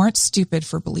 you aren't stupid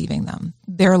for believing them.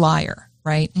 They're a liar,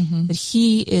 right? But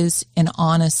he is an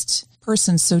honest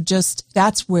person. So just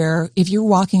that's where if you're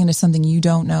walking into something you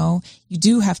don't know, you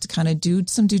do have to kind of do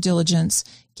some due diligence,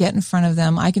 get in front of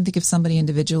them. I can think of somebody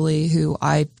individually who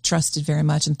I trusted very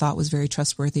much and thought was very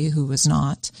trustworthy who was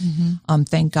not.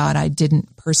 Thank God I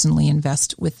didn't personally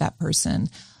invest with that person.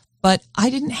 But I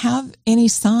didn't have any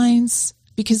signs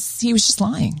because he was just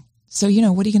lying. So, you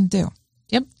know, what are you going to do?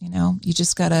 Yep. You know, you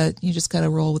just gotta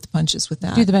roll with the punches with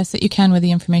that. Do the best that you can with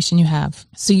the information you have.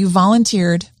 So you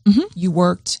volunteered, you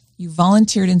worked, you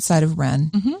volunteered inside of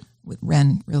Wren, with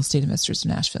Wren Real Estate Investors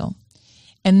of Nashville.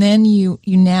 And then you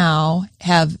now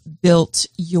have built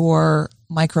your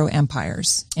micro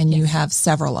empires and you have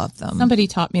several of them. Somebody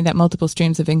taught me that multiple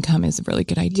streams of income is a really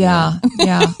good idea.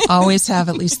 Yeah. Always have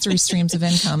at least 3 streams of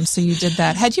income. So you did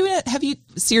that. Have you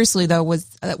seriously though,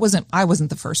 I wasn't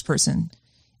the first person.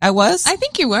 I was? I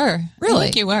think you were. Really? I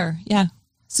think you were. Yeah.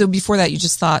 So before that, you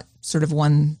just thought sort of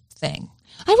one thing.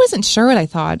 I wasn't sure what I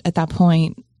thought at that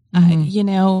point. You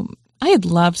know, I had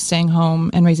loved staying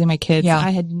home and raising my kids. Yeah. I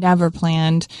had never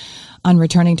planned on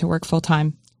returning to work full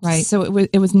time. Right. So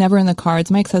it was never in the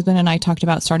cards. My ex-husband and I talked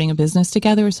about starting a business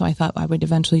together. So I thought I would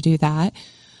eventually do that.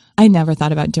 I never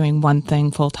thought about doing one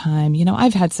thing full time. You know,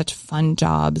 I've had such fun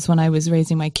jobs when I was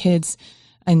raising my kids.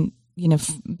 And, you know,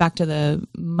 back to the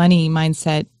money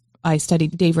mindset, I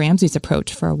studied Dave Ramsey's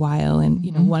approach for a while. And,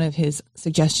 you know, one of his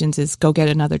suggestions is go get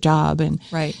another job. And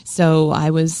so I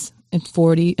was in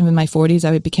my 40s,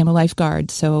 I became a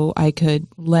lifeguard so I could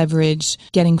leverage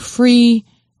getting free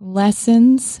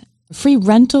lessons, free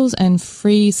rentals and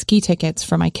free ski tickets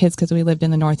for my kids because we lived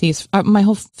in the Northeast. My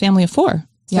whole family of 4.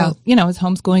 So, you know, I was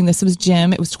homeschooling. This was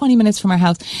gym. It was 20 minutes from our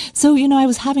house. So, you know, I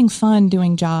was having fun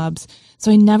doing jobs. So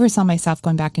I never saw myself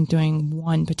going back and doing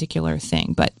one particular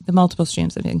thing. But the multiple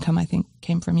streams of income, I think,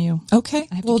 came from you. Okay.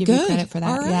 I have to give you credit for that.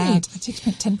 All right. Yeah. I take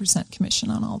 10%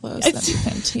 commission on all those. That'd be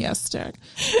fantastic.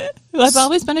 Well, I've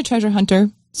always been a treasure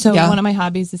hunter. So one of my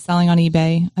hobbies is selling on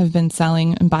eBay. I've been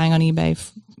selling and buying on eBay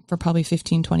for probably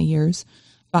 15, 20 years.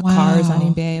 Bought cars on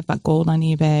eBay. I've bought gold on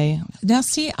eBay. Now,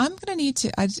 see, I'm going to need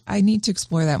to, I need to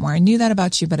explore that more. I knew that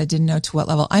about you, but I didn't know to what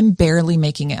level. I'm barely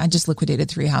making it. I just liquidated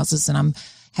 3 houses and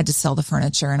had to sell the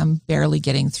furniture and I'm barely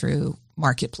getting through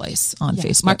Marketplace on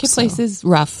Facebook. Marketplace is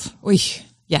rough. Yes.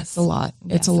 It's a lot.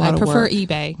 It's a lot of work. I prefer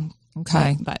eBay.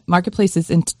 Okay. But Marketplace is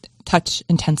touch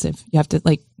intensive. You have to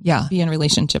be in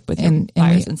relationship with your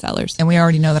buyers and sellers. And we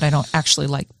already know that I don't actually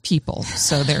like people.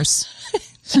 So there's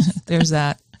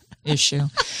that issue.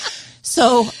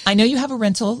 So I know you have a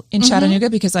rental in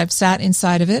Chattanooga because I've sat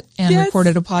inside of it and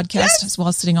recorded a podcast as well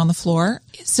as sitting on the floor.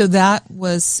 So that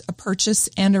was a purchase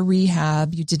and a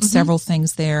rehab. You did several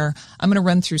things there. I'm going to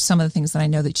run through some of the things that I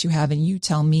know that you have and you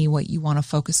tell me what you want to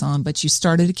focus on. But you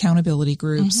started accountability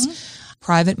groups,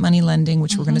 private money lending,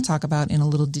 which we're going to talk about in a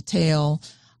little detail.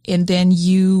 And then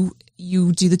you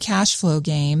do the cash flow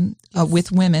game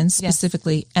with women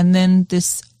specifically. Yes. And then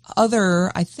this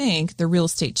other, I think, the real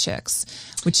estate chicks,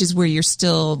 which is where you're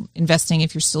still investing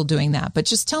if you're still doing that. But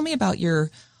just tell me about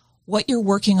what you're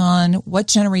working on, what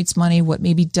generates money, what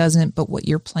maybe doesn't, but what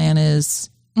your plan is,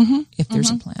 if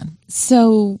there's a plan.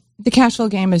 So the cash flow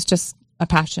game is just a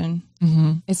passion.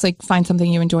 It's like find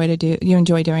something you enjoy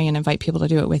doing and invite people to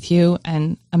do it with you,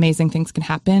 and amazing things can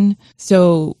happen.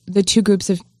 So the two groups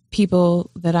of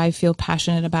people that I feel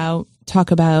passionate about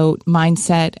talk about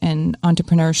mindset and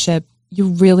entrepreneurship. You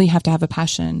really have to have a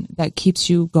passion that keeps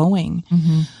you going.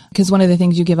 Because one of the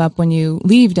things you give up when you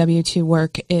leave W-2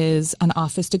 work is an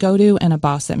office to go to and a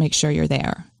boss that makes sure you're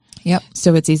there. Yep.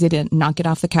 So it's easy to not get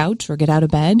off the couch or get out of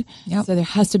bed. Yep. So there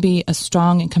has to be a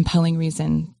strong and compelling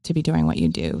reason to be doing what you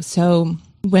do. So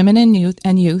women and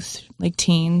youth, like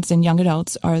teens and young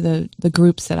adults, are the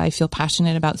groups that I feel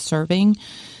passionate about serving.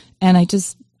 And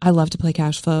I love to play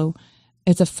cash flow.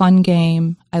 It's a fun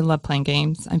game. I love playing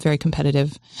games. I'm very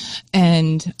competitive.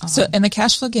 And the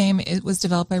cash flow game, it was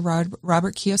developed by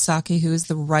Robert Kiyosaki, who is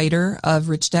the writer of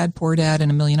Rich Dad, Poor Dad, and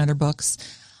a million other books.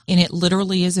 And it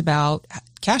literally is about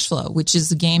cash flow, which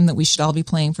is a game that we should all be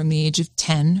playing from the age of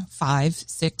 10, 5,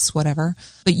 6, whatever.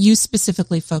 But you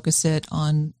specifically focus it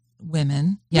on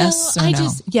women. Yes or no?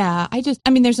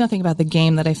 There's nothing about the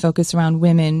game that I focus around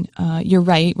women. You're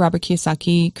right. Robert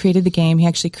Kiyosaki created the game. He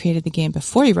actually created the game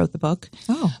before he wrote the book.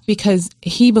 Because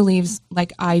he believes,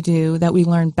 like I do, that we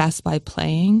learn best by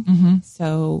playing.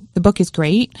 So the book is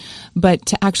great, but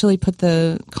to actually put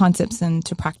the concepts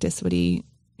into practice, what he,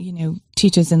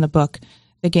 teaches in the book,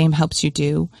 the game helps you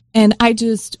do. And I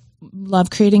just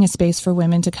love creating a space for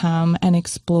women to come and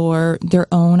explore their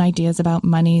own ideas about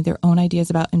money, their own ideas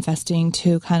about investing,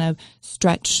 to kind of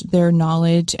stretch their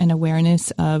knowledge and awareness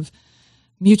of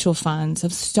mutual funds,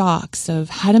 of stocks, of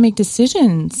how to make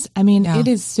decisions. It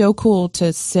is so cool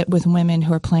to sit with women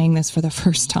who are playing this for the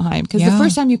first time, because the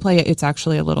first time you play it, it's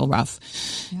actually a little rough.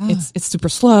 It's super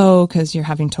slow because you're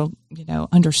having to,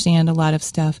 understand a lot of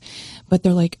stuff, but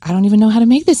they're like, I don't even know how to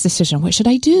make this decision. What should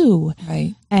I do?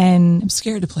 Right. And I'm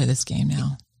scared to play this game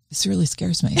now. This really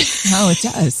scares me. No, it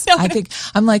does. I think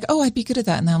I'm like, I'd be good at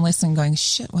that. And then I'm listening going,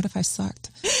 shit, what if I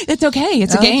sucked? It's okay.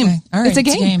 It's a game. All right. It's a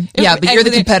game. Yeah, but you're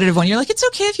the competitive one. You're like, it's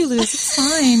okay if you lose. It's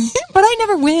fine. But I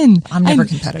never win. I'm never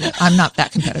competitive. I'm not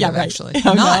that competitive, actually.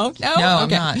 No, okay. I'm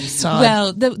not.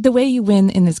 Well, the way you win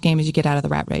in this game is you get out of the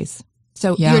rat race.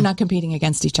 So you're not competing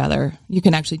against each other. You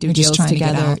can actually do deals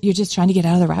together. You're just trying to get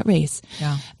out of the rat race.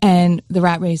 Yeah. And the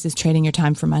rat race is trading your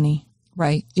time for money.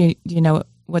 Right. Do you know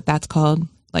what that's called?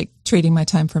 Like trading my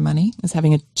time for money? Is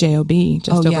having a JOB,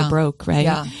 just over broke, right?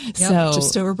 Yeah. So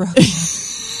just over broke.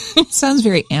 Sounds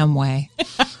very Amway.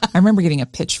 I remember getting a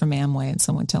pitch from Amway and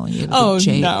someone telling you it was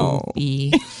a JOB.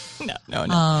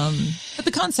 No. But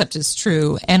the concept is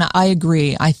true. And I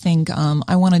agree. I think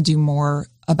I want to do more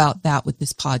about that with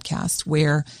this podcast,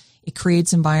 where it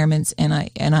creates environments. And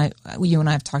you and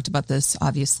I have talked about this.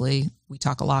 Obviously, we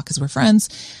talk a lot because we're friends.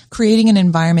 Creating an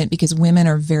environment, because women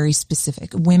are very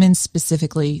specific. Women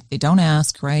specifically, they don't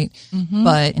ask, right?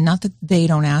 But, and not that they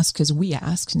don't ask because we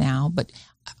ask now, but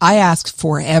I ask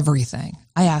for everything.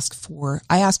 I ask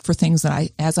for things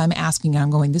that as I'm asking, I'm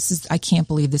going, I can't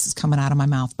believe this is coming out of my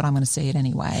mouth, but I'm going to say it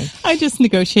anyway. I just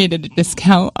negotiated a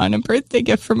discount on a birthday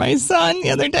gift for my son the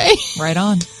other day. Right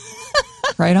on.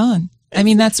 Right on.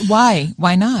 That's why.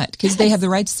 Why not? Because they have the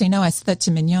right to say no. I said that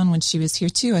to Mignon when she was here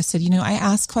too. I said, I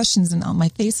ask questions and my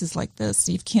face is like this.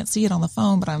 So you can't see it on the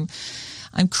phone, but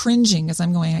I'm cringing as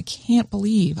I'm going, I can't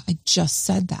believe I just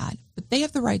said that. But they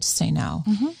have the right to say no.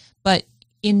 But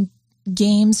in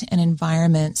games and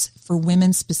environments for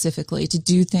women specifically, to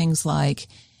do things like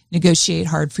negotiate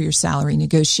hard for your salary,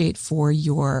 negotiate for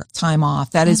your time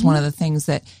off. That is one of the things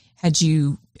that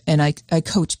and I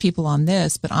coach people on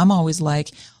this, but I'm always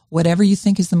like, whatever you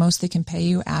think is the most they can pay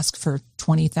you, ask for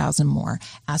 $20,000 more.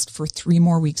 Ask for 3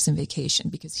 more weeks in vacation,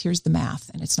 because here's the math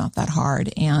and it's not that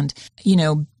hard. And,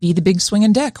 be the big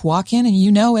swinging dick. Walk in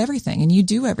and everything and you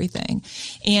do everything.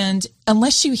 And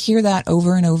unless you hear that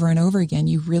over and over and over again,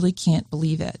 you really can't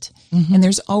believe it. And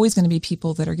there's always going to be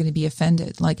people that are going to be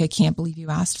offended. Like, I can't believe you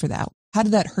asked for that. How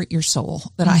did that hurt your soul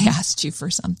that I asked you for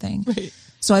something? Right.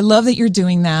 So I love that you're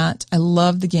doing that. I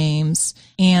love the games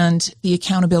and the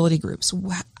accountability groups.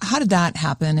 How did that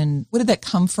happen, and what did that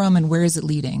come from, and where is it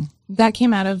leading? That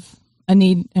came out of a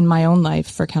need in my own life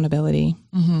for accountability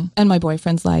and my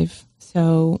boyfriend's life.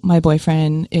 So my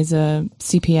boyfriend is a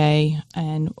CPA,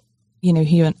 and,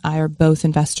 he and I are both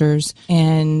investors,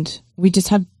 and we just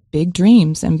have big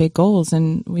dreams and big goals.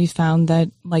 And we found that,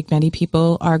 like many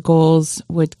people, our goals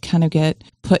would kind of get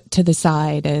put to the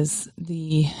side as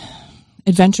the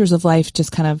adventures of life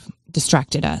just kind of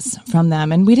distracted us from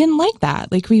them. And we didn't like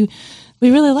that. Like we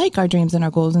really like our dreams and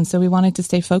our goals. And so we wanted to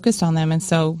stay focused on them. And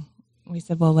so we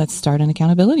said, well, let's start an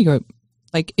accountability group.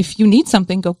 Like if you need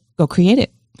something, go create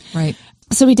it. Right.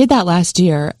 So we did that last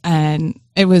year, and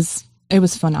it was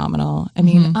phenomenal. I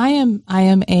mean, I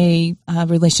am a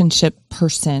relationship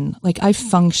person. Like I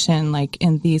function like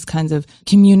in these kinds of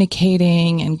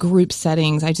communicating and group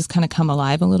settings. I just kind of come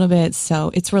alive a little bit.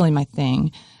 So it's really my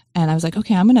thing. And I was like,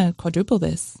 okay, I'm going to quadruple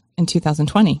this in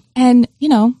 2020. And,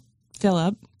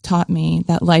 Philip taught me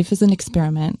that life is an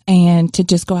experiment and to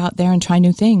just go out there and try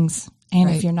new things. And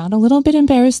if you're not a little bit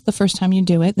embarrassed the first time you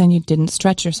do it, then you didn't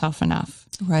stretch yourself enough.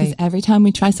 Right. Because every time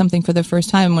we try something for the first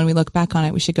time, when we look back on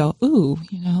it, we should go, ooh,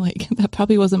 like that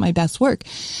probably wasn't my best work.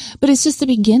 But it's just the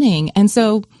beginning. And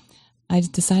so I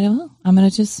decided, well, I'm going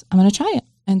to try it.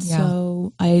 And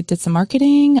so I did some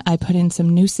marketing. I put in some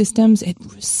new systems. It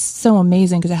was so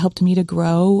amazing because it helped me to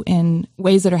grow in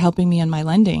ways that are helping me in my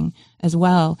lending as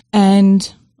well.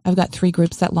 And I've got 3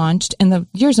 groups that launched, and the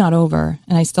year's not over,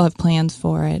 and I still have plans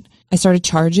for it. I started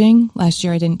charging. Last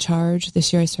year I didn't charge.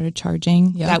 This year I started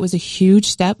charging. Yep. That was a huge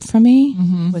step for me.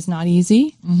 It was not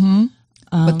easy.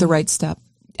 But the right step.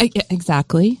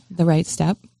 Exactly. The right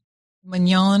step.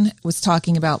 Mignon was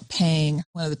talking about paying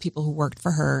one of the people who worked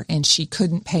for her, and she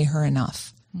couldn't pay her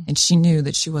enough. And she knew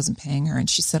that she wasn't paying her. And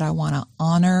she said, I want to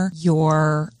honor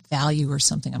your value or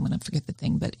something. I'm going to forget the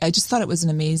thing. But I just thought it was an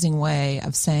amazing way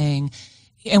of saying,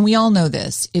 and we all know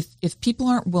this, if people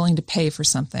aren't willing to pay for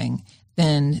something,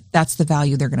 then that's the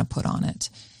value they're going to put on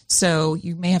it. So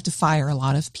you may have to fire a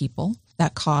lot of people.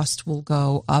 That cost will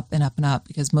go up and up and up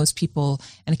because most people,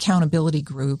 an accountability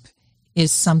group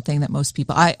is something that most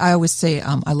people, I always say,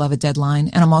 I love a deadline,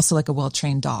 and I'm also like a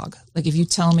well-trained dog. Like if you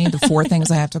tell me the 4 things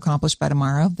I have to accomplish by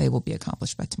tomorrow, they will be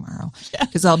accomplished by tomorrow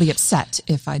because I'll be upset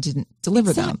if I didn't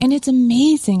deliver them. And it's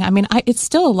amazing. I mean, it's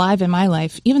still alive in my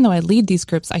life. Even though I lead these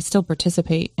groups, I still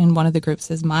participate in one of the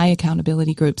groups as my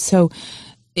accountability group. So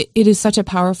it is such a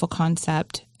powerful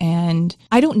concept, and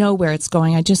I don't know where it's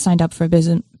going. I just signed up for a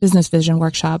business vision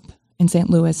workshop in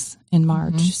St. Louis in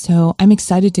March. So I'm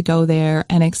excited to go there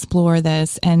and explore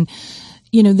this. And,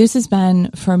 this has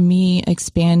been for me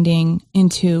expanding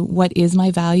into what is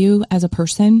my value as a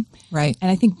person. Right. And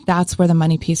I think that's where the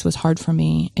money piece was hard for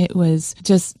me. It was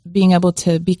just being able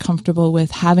to be comfortable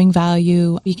with having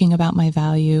value, speaking about my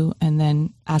value, and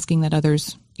then asking that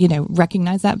others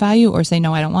recognize that value or say,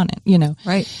 no, I don't want it,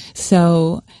 Right.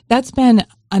 So that's been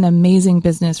an amazing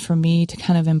business for me to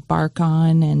kind of embark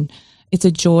on, and it's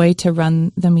a joy to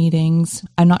run the meetings.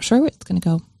 I'm not sure where it's going to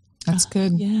go. That's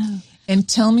good. Yeah. And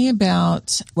tell me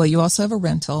about, well, you also have a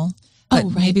rental. But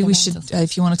maybe we should,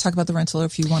 if you want to talk about the rental or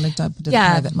if you want to dump into the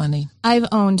private money. I've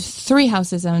owned 3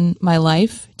 houses in my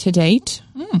life to date.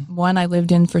 One I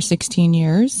lived in for 16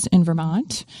 years in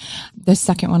Vermont. The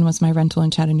second one was my rental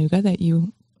in Chattanooga that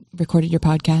you recorded your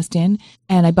podcast in.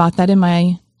 And I bought that in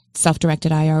my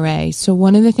self-directed IRA. So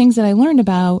one of the things that I learned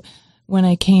about when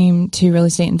I came to real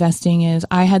estate investing is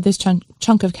I had this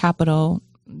chunk of capital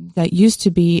that used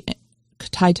to be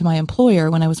tied to my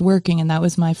employer when I was working, and that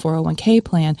was my 401k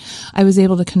plan. I was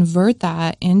able to convert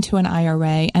that into an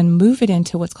IRA and move it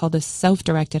into what's called a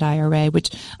self-directed IRA,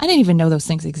 which I didn't even know those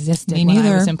things existed when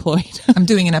I was employed. I'm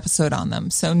doing an episode on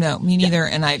them. So no, me neither.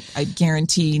 And I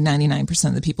guarantee 99%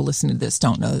 of the people listening to this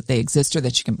don't know that they exist or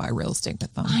that you can buy real estate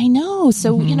with them. I know.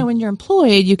 So, when you're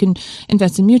employed, you can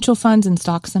invest in mutual funds and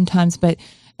stocks sometimes,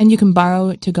 and you can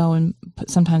borrow to go and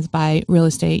sometimes buy real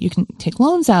estate. You can take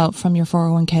loans out from your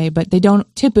 401k, but they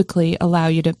don't typically allow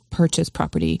you to purchase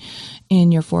property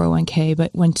in your 401k.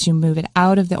 But once you move it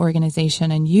out of the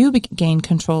organization and you gain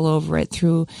control over it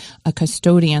through a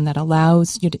custodian that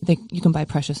allows you to, you can buy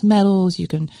precious metals, you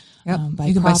can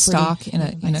buy buy stock in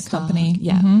a company.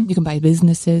 Yeah, you can buy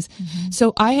businesses.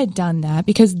 So I had done that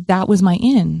because that was my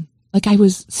in. Like I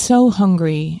was so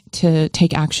hungry to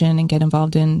take action and get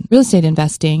involved in real estate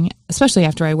investing, especially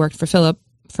after I worked for Philip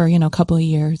for, a couple of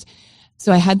years.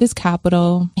 So I had this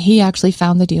capital. He actually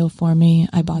found the deal for me.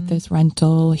 I bought this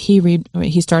rental.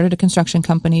 He started a construction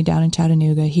company down in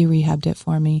Chattanooga. He rehabbed it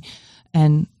for me.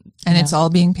 And it's all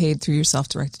being paid through your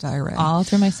self-directed IRA. All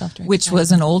through my self-directed Which IRA.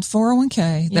 was an old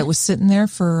 401k that was sitting there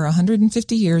for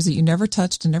 150 years that you never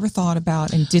touched and never thought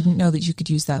about and didn't know that you could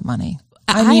use that money.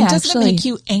 I mean, doesn't it make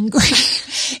you angry?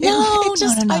 No.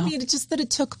 I mean, it's just that it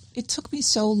took me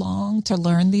so long to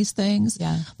learn these things.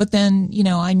 Yeah. But then,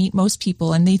 I meet most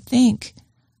people and they think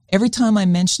every time I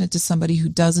mention it to somebody who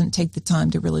doesn't take the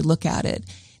time to really look at it,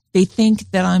 they think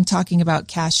that I'm talking about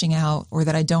cashing out or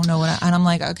that I don't know and I'm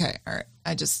like, okay, all right.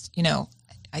 I just,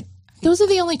 those are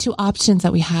the only two options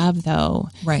that we have, though,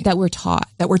 right. that we're taught.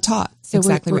 So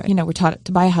exactly right. We're taught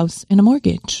to buy a house and a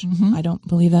mortgage. Mm-hmm. I don't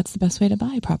believe that's the best way to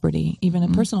buy property, even a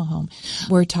personal home.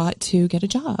 We're taught to get a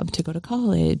job, to go to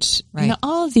college. Right.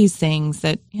 All of these things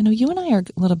that, you and I are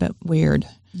a little bit weird.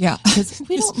 Yeah. Because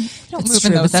we don't move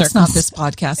true, in those but that's circles. not this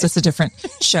podcast. It's a different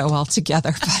show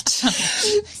altogether. But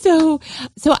So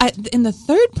in the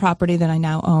third property that I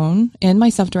now own in my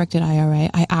self-directed IRA,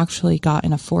 I actually got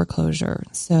in a foreclosure.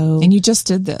 And you just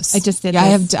did this. I just did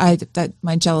this.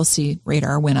 My jealousy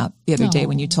radar went up the other day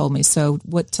when you told me. So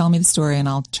tell me the story and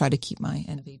I'll try to keep my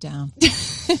envy down.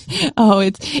 It's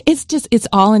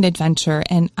all an adventure.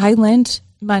 And I lent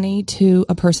money to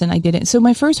a person I didn't. So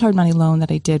my first hard money loan that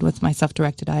I did with my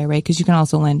self-directed IRA, because you can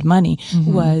also lend money,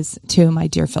 was to my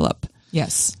dear Philip.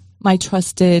 Yes. My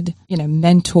trusted,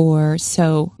 mentor.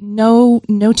 So no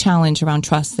challenge around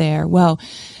trust there. Well,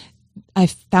 I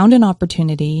found an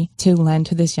opportunity to lend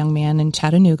to this young man in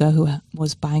Chattanooga who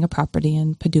was buying a property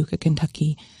in Paducah,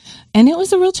 Kentucky. And it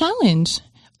was a real challenge.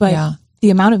 But the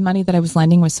amount of money that I was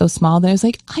lending was so small that I was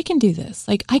like, I can do this.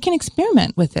 Like, I can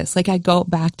experiment with this. Like, I go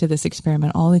back to this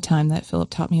experiment all the time that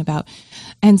Philip taught me about.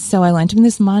 And so I lent him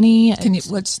this money. Can you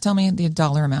tell me the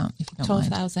dollar amount, if you don't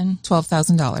mind?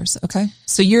 $12,000. Okay.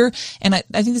 So and I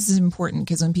think this is important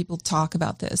because when people talk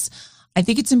about this, I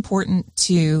think it's important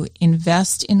to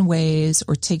invest in ways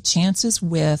or take chances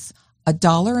with a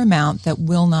dollar amount that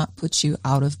will not put you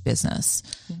out of business.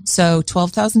 So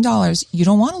 $12,000, you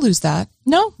don't want to lose that.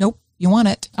 No. Nope. You want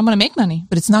it. I'm going to make money.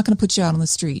 But it's not going to put you out on the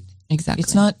street. Exactly.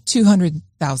 It's not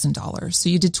 $200,000. So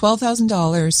you did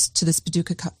 $12,000 to this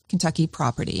Paducah, Kentucky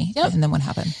property. Yep. And then what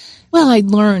happened? Well, I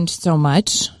learned so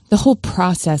much. The whole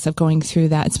process of going through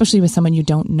that, especially with someone you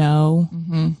don't know,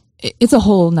 it's a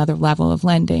whole nother level of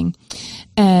lending.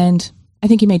 And I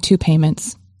think he made 2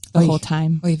 payments the whole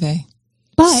time. Oy vey.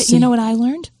 But you know what I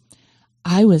learned?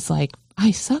 I was like, I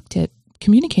sucked at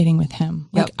communicating with him.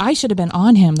 Like, I should have been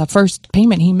on him the first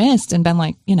payment he missed and been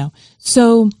like,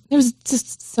 so there was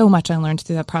just so much I learned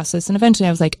through that process. And eventually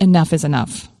I was like, enough is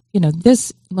enough.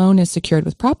 This loan is secured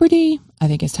with property. I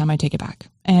think it's time I take it back.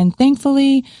 And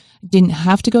thankfully didn't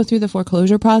have to go through the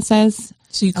foreclosure process.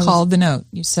 So you called the note.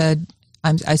 You said,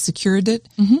 I secured it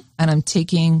and I'm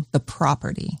taking the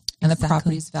property, and the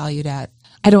property is valued at,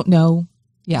 I don't know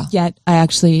yet. I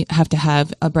actually have to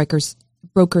have a broker's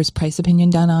price opinion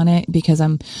done on it because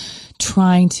I'm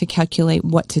trying to calculate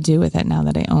what to do with it now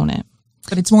that I own it.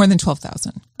 But it's more than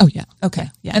 $12,000. Oh yeah. Okay.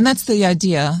 Yeah. And that's the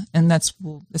idea. And that's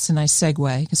a nice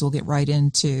segue because we'll get right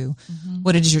into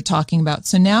what it is you're talking about.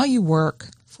 So now you work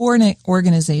for an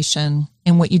organization,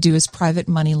 and what you do is private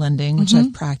money lending, which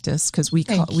I've practiced because we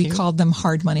called them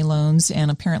hard money loans,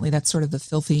 and apparently that's sort of the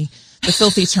filthy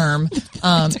term.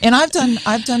 And I've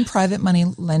done private money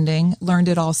lending, learned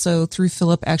it also through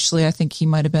Philip. Actually, I think he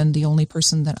might have been the only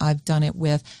person that I've done it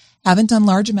with. Haven't done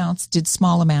large amounts, did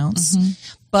small amounts.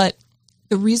 But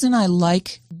the reason I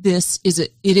like this is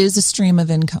it is a stream of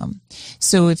income.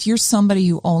 So if you're somebody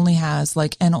who only has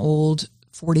like an old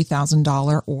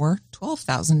 $40,000 or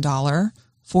 $12,000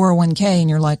 401k and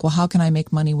you're like, well, how can I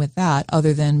make money with that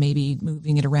other than maybe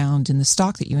moving it around in the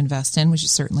stock that you invest in, which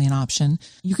is certainly an option.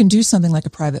 You can do something like a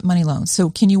private money loan.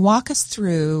 So can you walk us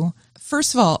through,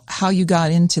 first of all, how you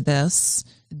got into this,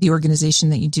 the organization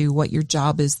that you do, what your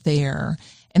job is there,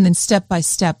 and then step by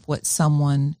step what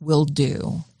someone will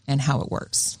do and how it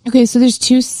works. Okay, so there's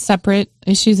 2 separate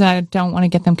issues. I don't want to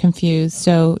get them confused.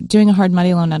 So doing a hard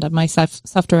money loan out of my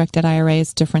self-directed IRA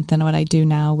is different than what I do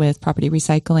now with property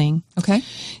recycling. Okay.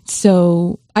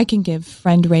 So I can give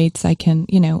friend rates. I can,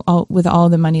 with all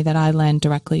the money that I lend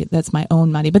directly, that's my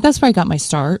own money. But that's where I got my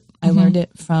start. I learned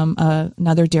it from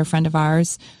another dear friend of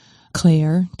ours,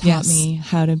 Claire, taught me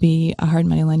how to be a hard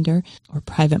money lender or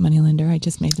private money lender. I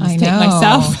just made the mistake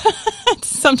myself.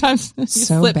 Sometimes you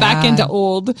slip back into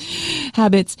old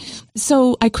habits.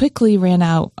 So I quickly ran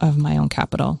out of my own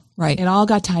capital. Right. It all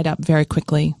got tied up very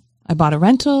quickly. I bought a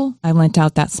rental. I lent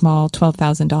out that small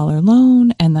 $12,000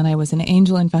 loan. And then I was an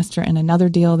angel investor in another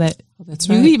deal that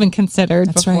you even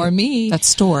considered before me. That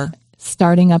store.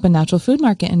 Starting up a natural food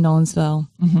market in Nolensville,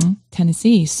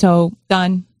 Tennessee. So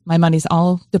done. My money's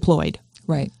all deployed.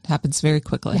 Right. Happens very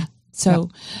quickly. Yeah. So,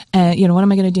 what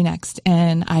am I going to do next?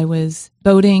 And I was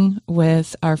boating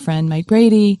with our friend Mike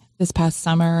Brady this past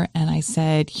summer. And I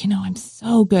said, I'm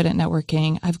so good at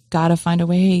networking. I've got to find a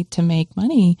way to make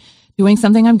money doing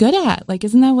something I'm good at. Like,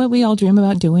 isn't that what we all dream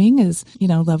about doing is,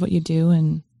 love what you do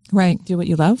and do what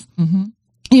you love?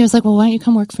 he was like, well, why don't you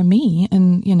come work for me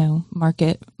and,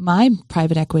 market my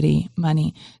private equity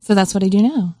money? So that's what I do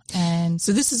now. And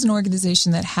so this is an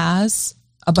organization that has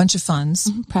a bunch of funds,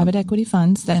 private equity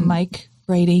funds that Mike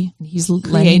Brady he's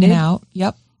lending it out.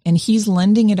 Yep. And he's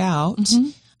lending it out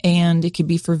and it could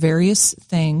be for various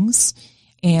things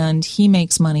and he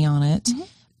makes money on it.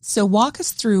 So walk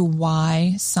us through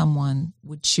why someone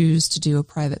would choose to do a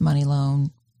private money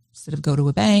loan instead of go to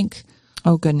a bank.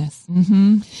 Oh, goodness.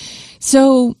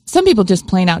 So some people just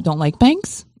plain out don't like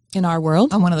banks in our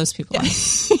world. I'm one of those people.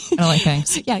 I don't like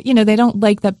banks. Yeah. They don't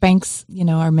like that banks,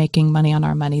 are making money on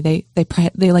our money. They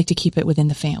like to keep it within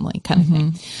the family kind of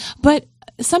thing. But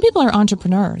some people are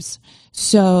entrepreneurs.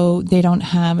 So they don't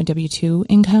have a W-2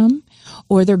 income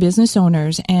or they're business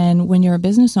owners. And when you're a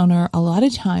business owner, a lot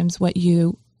of times what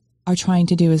you are trying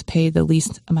to do is pay the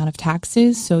least amount of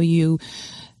taxes. So you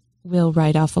will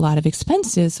write off a lot of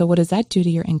expenses. So what does that do to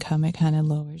your income? It kind of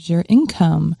lowers your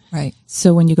income. Right.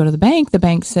 So when you go to the bank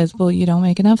says, well, you don't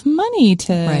make enough money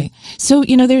to. Right. So,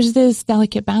 there's this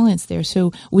delicate balance there.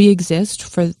 So we exist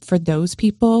for those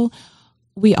people.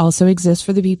 We also exist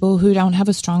for the people who don't have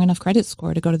a strong enough credit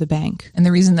score to go to the bank. And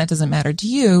the reason that doesn't matter to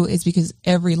you is because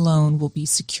every loan will be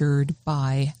secured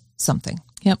by something.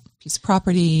 Yep. Piece of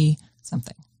property,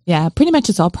 something. Yeah, pretty much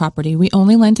it's all property. We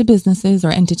only lend to businesses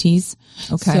or entities.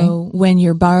 Okay. So when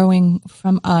you're borrowing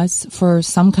from us for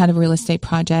some kind of real estate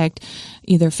project,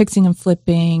 either fixing and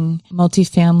flipping,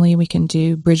 multifamily, we can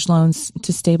do bridge loans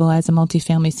to stabilize a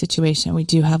multifamily situation. We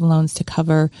do have loans to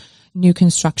cover new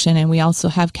construction, and we also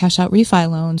have cash out refi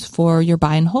loans for your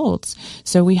buy and holds.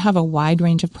 So we have a wide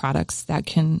range of products that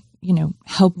can,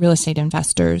 help real estate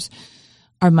investors.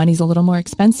 Our money's a little more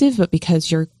expensive, but because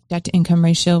your debt to income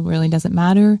ratio really doesn't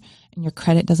matter and your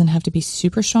credit doesn't have to be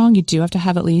super strong, you do have to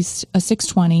have at least a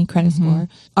 620 credit score.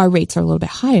 Our rates are a little bit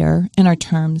higher and our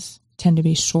terms tend to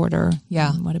be shorter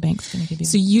than what a bank's going to give you.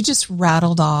 So you just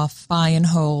rattled off buy and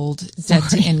hold, debt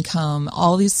to income,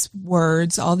 all these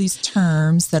words, all these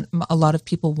terms that a lot of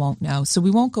people won't know. So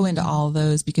we won't go into all of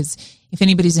those because if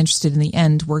anybody's interested in the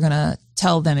end, we're going to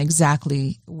tell them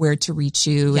exactly where to reach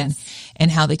you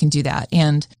and how they can do that.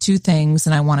 And two things,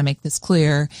 and I want to make this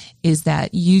clear, is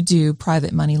that you do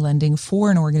private money lending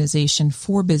for an organization,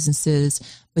 for businesses,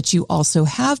 but you also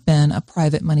have been a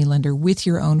private money lender with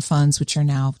your own funds, which are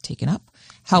now taken up.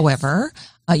 However,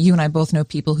 you and I both know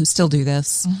people who still do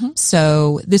this.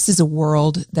 So this is a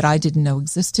world that I didn't know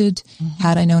existed.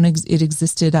 Had I known it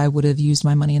existed, I would have used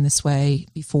my money in this way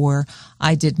before.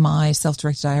 I did my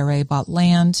self-directed IRA, bought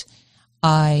land.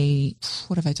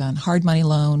 What have I done? Hard money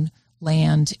loan,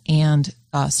 land, and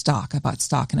stock. I bought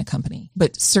stock in a company,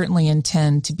 but certainly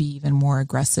intend to be even more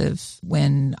aggressive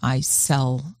when I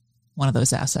sell one of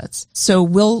those assets. So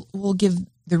we'll give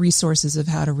the resources of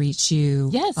how to reach you.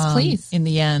 Yes, please. In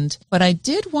the end. But I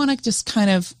did want to just kind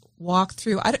of walk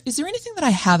through. Is there anything that I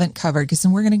haven't covered? Because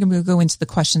then we're going to go into the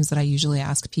questions that I usually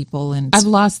ask people. And I've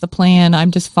lost the plan.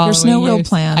 I'm just following. There's no real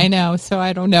plan. I know. So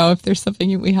I don't know if there's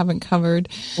something we haven't covered.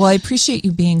 Well, I appreciate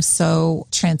you being so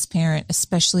transparent,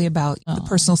 especially about the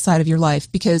personal side of your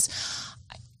life, because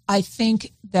I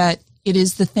think that it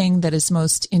is the thing that is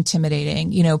most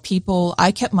intimidating.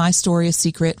 I kept my story a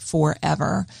secret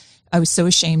forever. I was so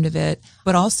ashamed of it,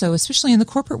 but also, especially in the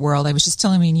corporate world, I was just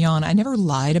telling Mignon, I never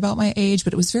lied about my age,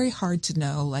 but it was very hard to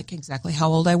know exactly how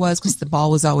old I was because the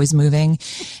ball was always moving.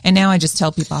 And now I just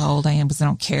tell people how old I am because I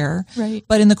don't care. Right.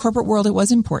 But in the corporate world, it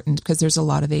was important because there's a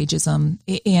lot of ageism,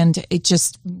 and it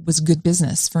just was good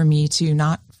business for me for you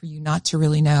not to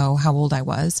really know how old I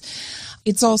was.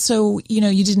 It's also,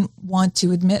 you didn't want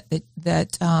to admit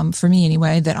that for me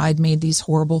anyway, that I'd made these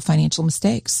horrible financial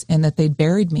mistakes and that they'd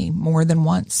buried me more than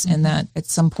once. And that at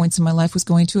some points in my life was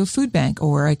going to a food bank,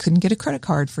 or I couldn't get a credit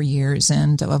card for years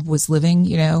and was living,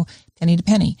 penny to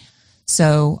penny.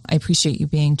 So I appreciate you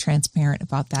being transparent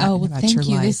about that. Oh, well, about thank your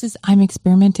you. life. I'm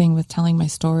experimenting with telling my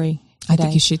story today. I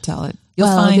think you should tell it. You'll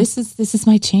well, find this is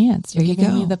my chance. You're giving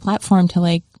go. me the platform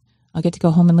to I'll get to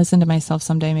go home and listen to myself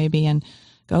someday maybe and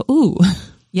go, ooh,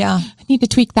 yeah, I need to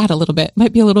tweak that a little bit.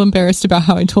 Might be a little embarrassed about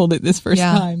how I told it this first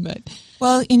time, but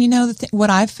well, and what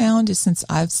I've found is since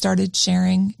I've started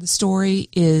sharing the story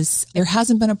is there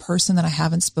hasn't been a person that I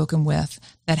haven't spoken with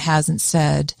that hasn't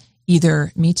said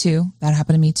either me too, that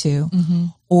happened to me too,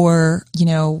 or,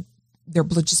 they're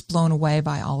just blown away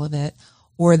by all of it,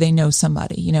 or they know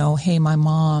somebody, hey, my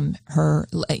mom,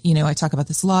 I talk about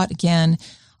this a lot. Again,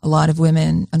 a lot of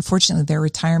women, unfortunately, their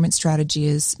retirement strategy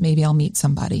is maybe I'll meet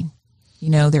somebody.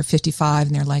 They're 55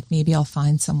 and they're like, maybe I'll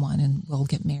find someone and we'll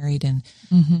get married and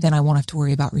then I won't have to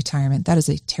worry about retirement. That is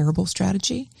a terrible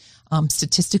strategy.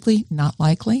 Statistically, not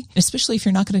likely, especially if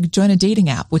you're not going to join a dating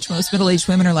app, which most middle-aged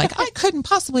women are like, I couldn't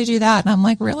possibly do that. And I'm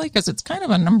like, really? Because it's kind of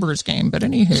a numbers game, but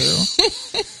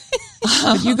anywho.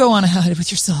 But you go on ahead with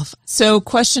yourself. So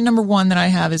question number one that I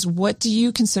have is, what do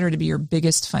you consider to be your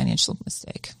biggest financial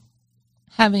mistake?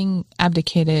 Having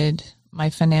abdicated my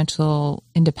financial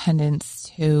independence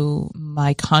to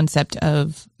my concept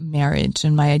of marriage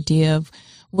and my idea of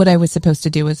what I was supposed to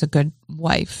do as a good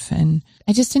wife. And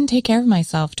I just didn't take care of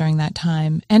myself during that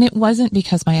time. And it wasn't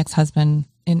because my ex-husband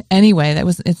in any way,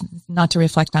 it's not to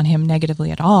reflect on him negatively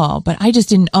at all, but I just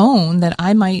didn't own that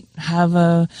I might have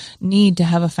a need to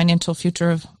have a financial future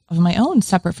of my own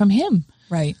separate from him.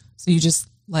 Right. So you just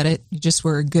let it, you just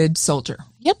were a good soldier.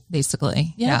 Yep.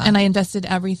 Basically. Yeah. And I invested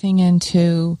everything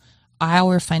into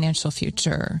our financial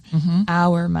future,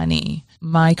 our money.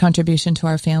 My contribution to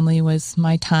our family was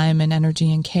my time and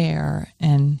energy and care.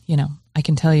 And, I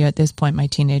can tell you at this point, my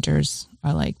teenagers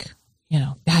are like,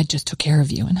 Dad just took care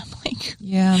of you. And I'm like,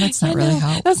 yeah, that's not really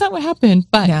how. That's not what happened.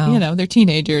 But, they're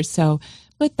teenagers. So,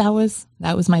 but that was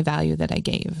my value that I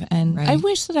gave. And I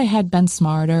wish that I had been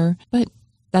smarter, but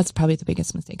that's probably the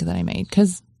biggest mistake that I made.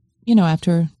 Because,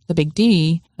 after the big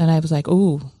D, then I was like,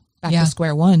 ooh, back to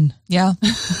square one. Yeah.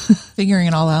 Figuring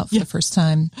it all out for the first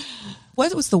time.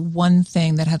 What was the one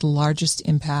thing that had the largest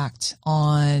impact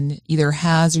on either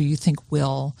has or you think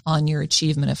will on your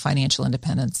achievement of financial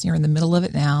independence? You're in the middle of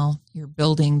it now. You're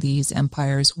building these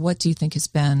empires. What do you think has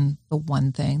been the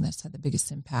one thing that's had the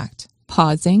biggest impact?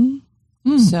 Pausing.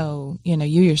 So,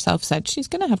 you yourself said she's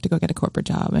going to have to go get a corporate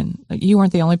job. And you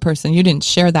weren't the only person. You didn't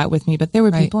share that with me, but there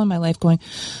were people in my life going,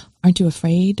 aren't you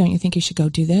afraid? Don't you think you should go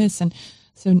do this? And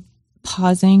so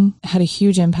pausing had a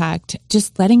huge impact,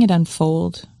 just letting it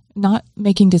unfold, not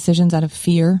making decisions out of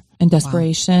fear and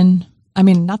desperation. Wow. I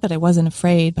mean, not that I wasn't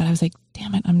afraid, but I was like,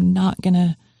 damn it,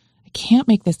 I can't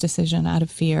make this decision out of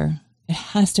fear. It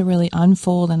has to really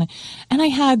unfold. And I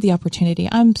had the opportunity.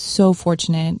 I'm so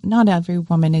fortunate. Not every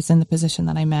woman is in the position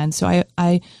that I'm in. So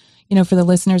I for the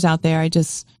listeners out there, I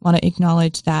just want to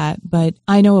acknowledge that. But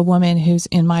I know a woman who's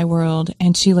in my world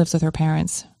and she lives with her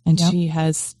parents and she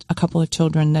has a couple of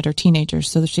children that are teenagers.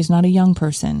 So she's not a young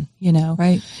person,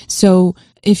 Right. So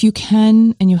if you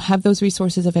can, and you have those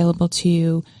resources available to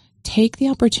you, take the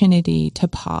opportunity to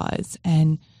pause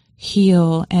and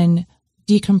heal and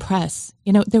decompress.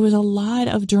 There was a lot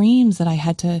of dreams that I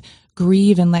had to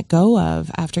grieve and let go of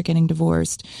after getting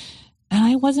divorced. And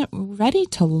I wasn't ready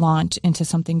to launch into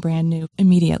something brand new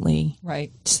immediately.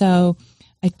 Right. So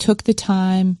I took the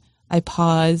time, I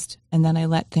paused, and then I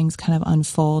let things kind of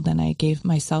unfold, and I gave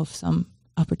myself some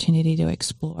opportunity to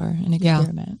explore and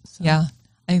experiment. So. Yeah.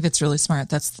 I think that's really smart.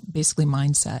 That's basically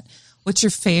mindset. What's your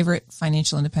favorite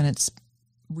financial independence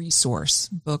resource,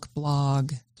 book,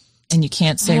 blog? And you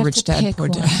can't say Rich Dad, Poor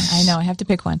Dad. I know. I have to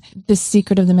pick one. The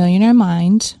Secret of the Millionaire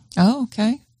Mind. Oh,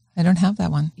 okay. I don't have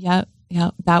that one. Yeah.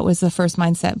 That was the first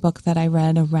mindset book that I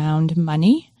read around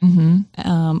money,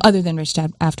 other than Rich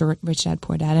Dad, after Rich Dad,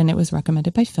 Poor Dad. And it was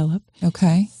recommended by Philip.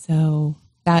 Okay. So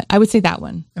I would say that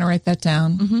one. I'm going to write that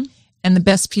down. Mm-hmm. And the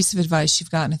best piece of advice you've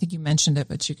gotten, I think you mentioned it,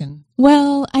 but you can.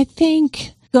 Well, I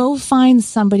think go find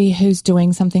somebody who's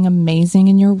doing something amazing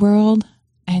in your world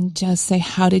and just say,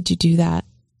 how did you do that?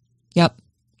 Yep.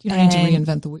 You don't need to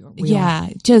reinvent the wheel. Yeah.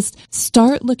 Just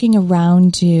start looking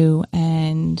around you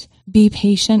and be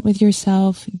patient with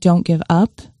yourself. Don't give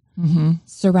up. Mm-hmm.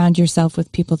 Surround yourself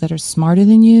with people that are smarter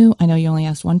than you. I know you only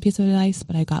asked one piece of advice,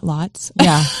 but I got lots.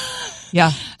 Yeah.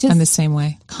 Yeah. I'm the same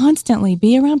way. Constantly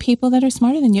be around people that are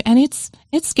smarter than you. And it's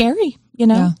scary.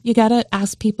 You got to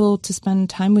ask people to spend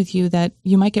time with you that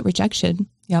you might get rejection.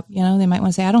 Yep. They might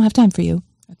want to say, I don't have time for you.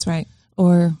 That's right.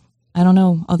 Or I don't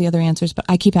know all the other answers, but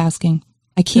I keep asking.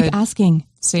 Asking.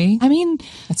 See? I mean,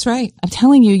 that's right. I'm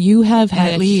telling you, you have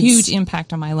had a huge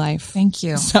impact on my life. Thank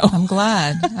you. So I'm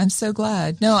glad. I'm so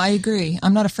glad. No, I agree.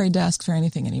 I'm not afraid to ask for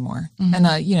anything anymore. Mm-hmm.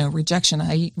 And, rejection.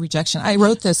 I eat rejection. I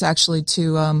wrote this actually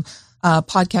to,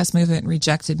 Podcast Movement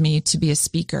rejected me to be a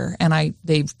speaker, and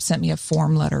they sent me a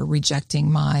form letter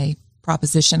rejecting my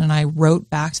proposition, and I wrote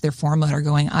back to their form letter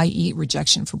going, I eat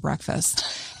rejection for breakfast.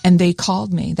 And they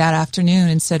called me that afternoon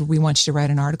and said, we want you to write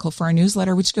an article for our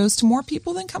newsletter, which goes to more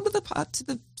people than come to the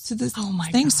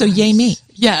thing. Gosh. So yay me.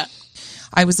 Yeah.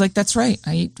 I was like, that's right.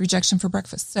 I eat rejection for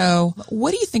breakfast. So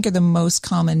what do you think are the most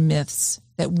common myths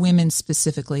that women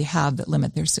specifically have that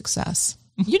limit their success?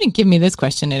 You didn't give me this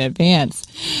question in advance.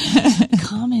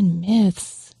 Common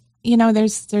myths.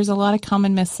 There's a lot of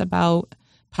common myths about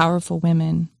powerful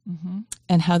women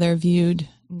and how they're viewed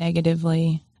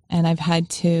negatively. And I've had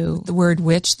to... The word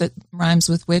witch that rhymes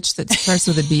with witch that starts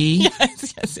with a B,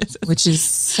 yes. which is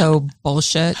so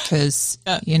bullshit because,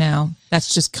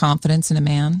 that's just confidence in a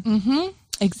man. Mm-hmm.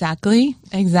 Exactly.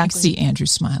 I see Andrew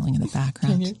smiling in the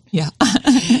background. Yeah.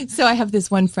 So I have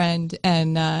this one friend,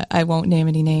 and I won't name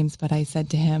any names, but I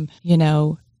said to him,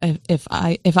 if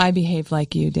I behaved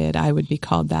like you did, I would be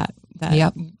called that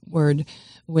word,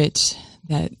 witch,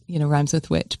 that, rhymes with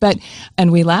witch.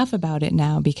 And we laugh about it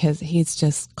now because he's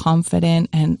just confident,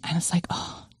 and it's like,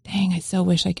 oh, dang, I so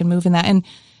wish I could move in that. And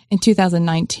in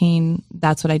 2019,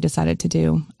 that's what I decided to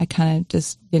do. I kind of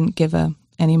just didn't give a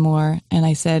anymore. And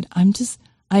I said,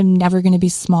 I'm never going to be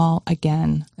small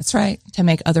again. That's right. To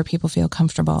make other people feel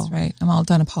comfortable. That's right. I'm all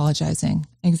done apologizing.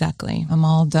 Exactly. I'm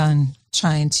all done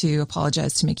trying to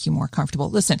apologize to make you more comfortable.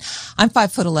 Listen, I'm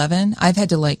 5'11". I've had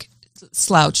to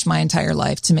slouch my entire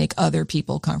life to make other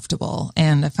people comfortable.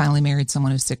 And I finally married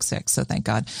someone who's 6'6", so thank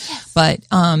God. Yes. But,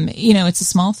 it's a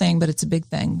small thing, but it's a big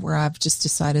thing where I've just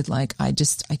decided I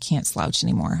can't slouch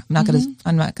anymore. I'm not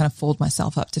going to fold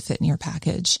myself up to fit in your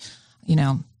package,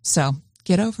 so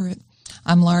get over it.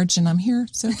 I'm large and I'm here,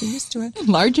 so get used to it.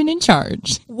 Large and in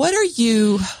charge. I'm going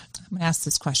to ask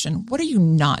this question. What are you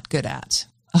not good at?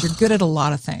 You're good at a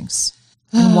lot to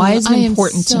And why is it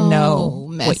important to know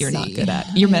what you're not good at?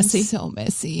 You're messy? So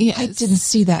messy. Yes. I didn't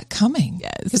see that coming.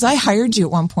 Yes. Because I hired you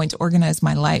at one point to organize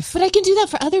my life. But I can do that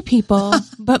for other people.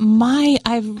 But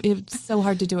it's so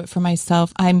hard to do it for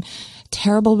myself. I'm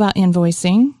terrible about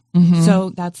invoicing. Mm-hmm. So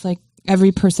that's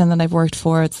every person that I've worked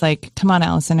for, it's like, come on,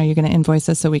 Allison, are you going to invoice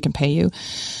us so we can pay you?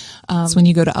 It's when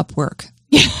you go to Upwork.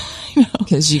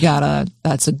 Because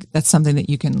that's something that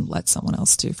you can let someone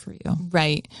else do for you.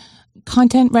 Right.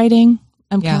 Content writing.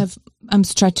 I'm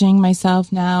stretching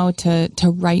myself now to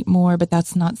write more, but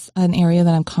that's not an area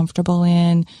that I'm comfortable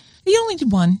in. You only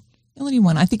need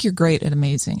one. I think you're great at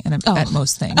amazing and at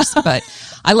most things, but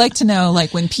I like to know,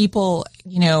 when people,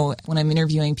 when I'm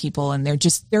interviewing people and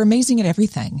they're amazing at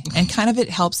everything, and kind of it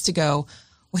helps to go,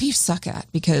 what do you suck at?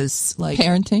 Because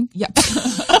parenting. Yep.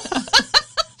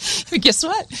 But guess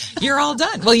what? You're all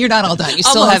done. Well, you're not all done. You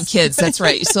still have kids. That's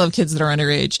right. You still have kids that are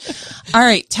underage. All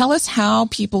right. Tell us how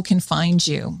people can find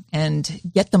you and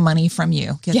get the money from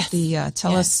you.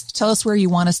 Tell us where you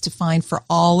want us to find for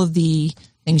all of the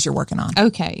things you're working on.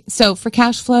 Okay. So for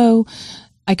cash flow,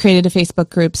 I created a Facebook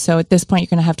group. So at this point, you're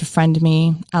going to have to friend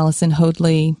me, Allison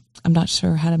Hoadley. I'm not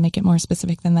sure how to make it more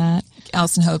specific than that.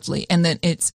 Allison Hoadley. And then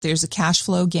there's a cash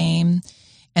flow game.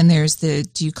 And there's do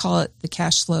you call it the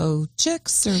cash flow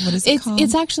chicks, or what is it called?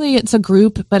 It's a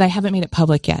group, but I haven't made it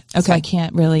public yet. Okay. So I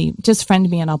can't really, just friend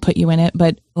me and I'll put you in it.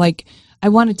 But I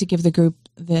wanted to give the group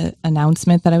the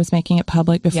announcement that I was making it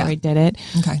public before I did it.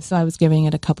 Okay. So I was giving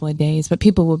it a couple of days, but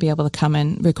people will be able to come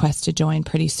and request to join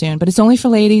pretty soon. But it's only for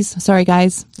ladies. Sorry,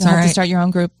 guys. You'll have to start your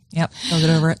own group. Yep. They'll get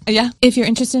over it. Yeah. If you're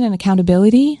interested in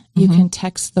accountability, you can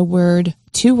text the word,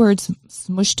 2 words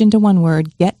smushed into one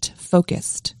word, get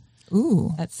focused.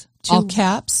 Ooh. That's all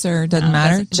caps, or doesn't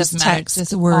matter? Just text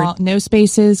the word. No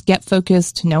spaces, get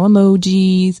focused, no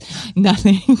emojis,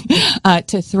 nothing,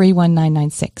 to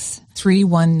 31996.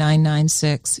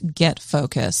 31996, get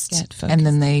focused. And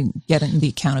then they get in the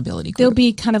accountability group. They'll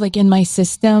be kind of in my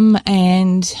system.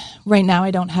 And right now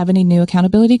I don't have any new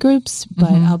accountability groups,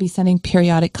 but I'll be sending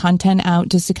periodic content out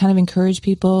just to kind of encourage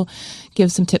people,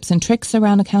 give some tips and tricks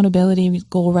around accountability,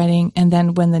 goal writing. And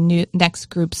then when the next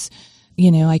groups,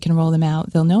 I can roll them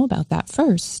out, they'll know about that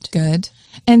first. Good.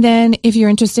 And then if you're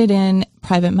interested in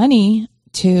private money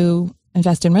to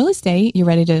invest in real estate, you're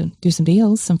ready to do some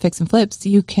deals, some fix and flips,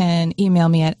 you can email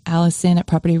me at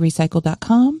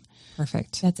allison@propertyrecycle.com.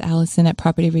 Perfect. That's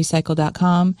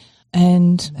allison@propertyrecycle.com.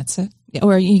 And that's it.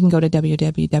 Or you can go to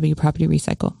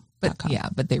www.propertyrecycle.com.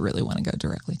 But they really want to go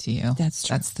directly to you. That's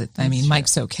true.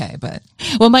 Mike's okay, but...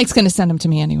 Well, Mike's going to send them to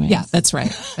me anyway. Yeah, that's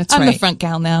right. I'm the front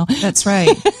gal now. That's right.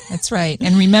 That's right.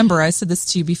 And remember, I said this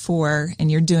to you before,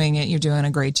 and you're doing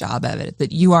a great job of it,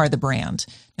 that you are the brand.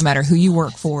 No matter who you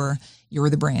work for, you're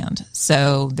the brand.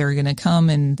 So they're going to come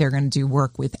and they're going to do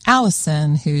work with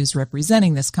Allison, who's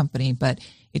representing this company, but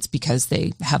it's because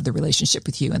they have the relationship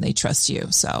with you and they trust you.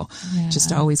 So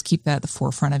just always keep that at the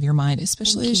forefront of your mind,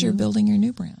 especially as you're building your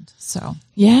new brand. So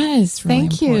yes, really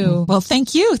thank you. Well,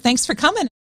 thank you. Thanks for coming.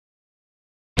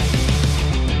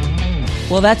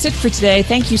 Well, that's it for today.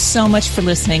 Thank you so much for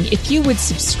listening. If you would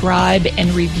subscribe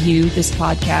and review this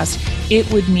podcast, it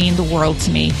would mean the world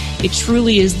to me. It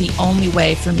truly is the only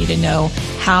way for me to know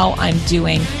how I'm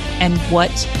doing and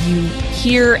what you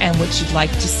hear and what you'd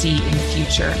like to see in the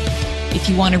future. If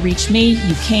you want to reach me,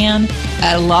 you can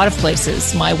at a lot of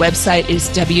places. My website is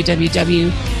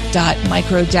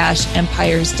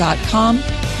www.micro-empires.com.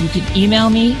 You can email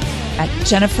me at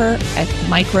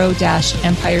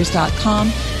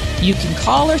jennifer@micro-empires.com. You can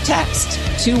call or text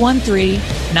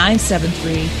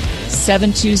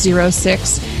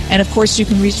 213-973-7206. And of course, you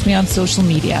can reach me on social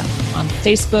media, on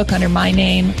Facebook under my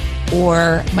name,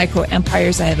 or Micro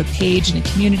Empires. I have a page and a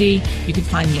community. You can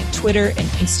find me at Twitter and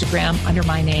Instagram under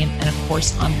my name, and of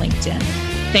course on LinkedIn.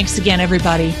 Thanks again,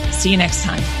 everybody. See you next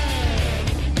time.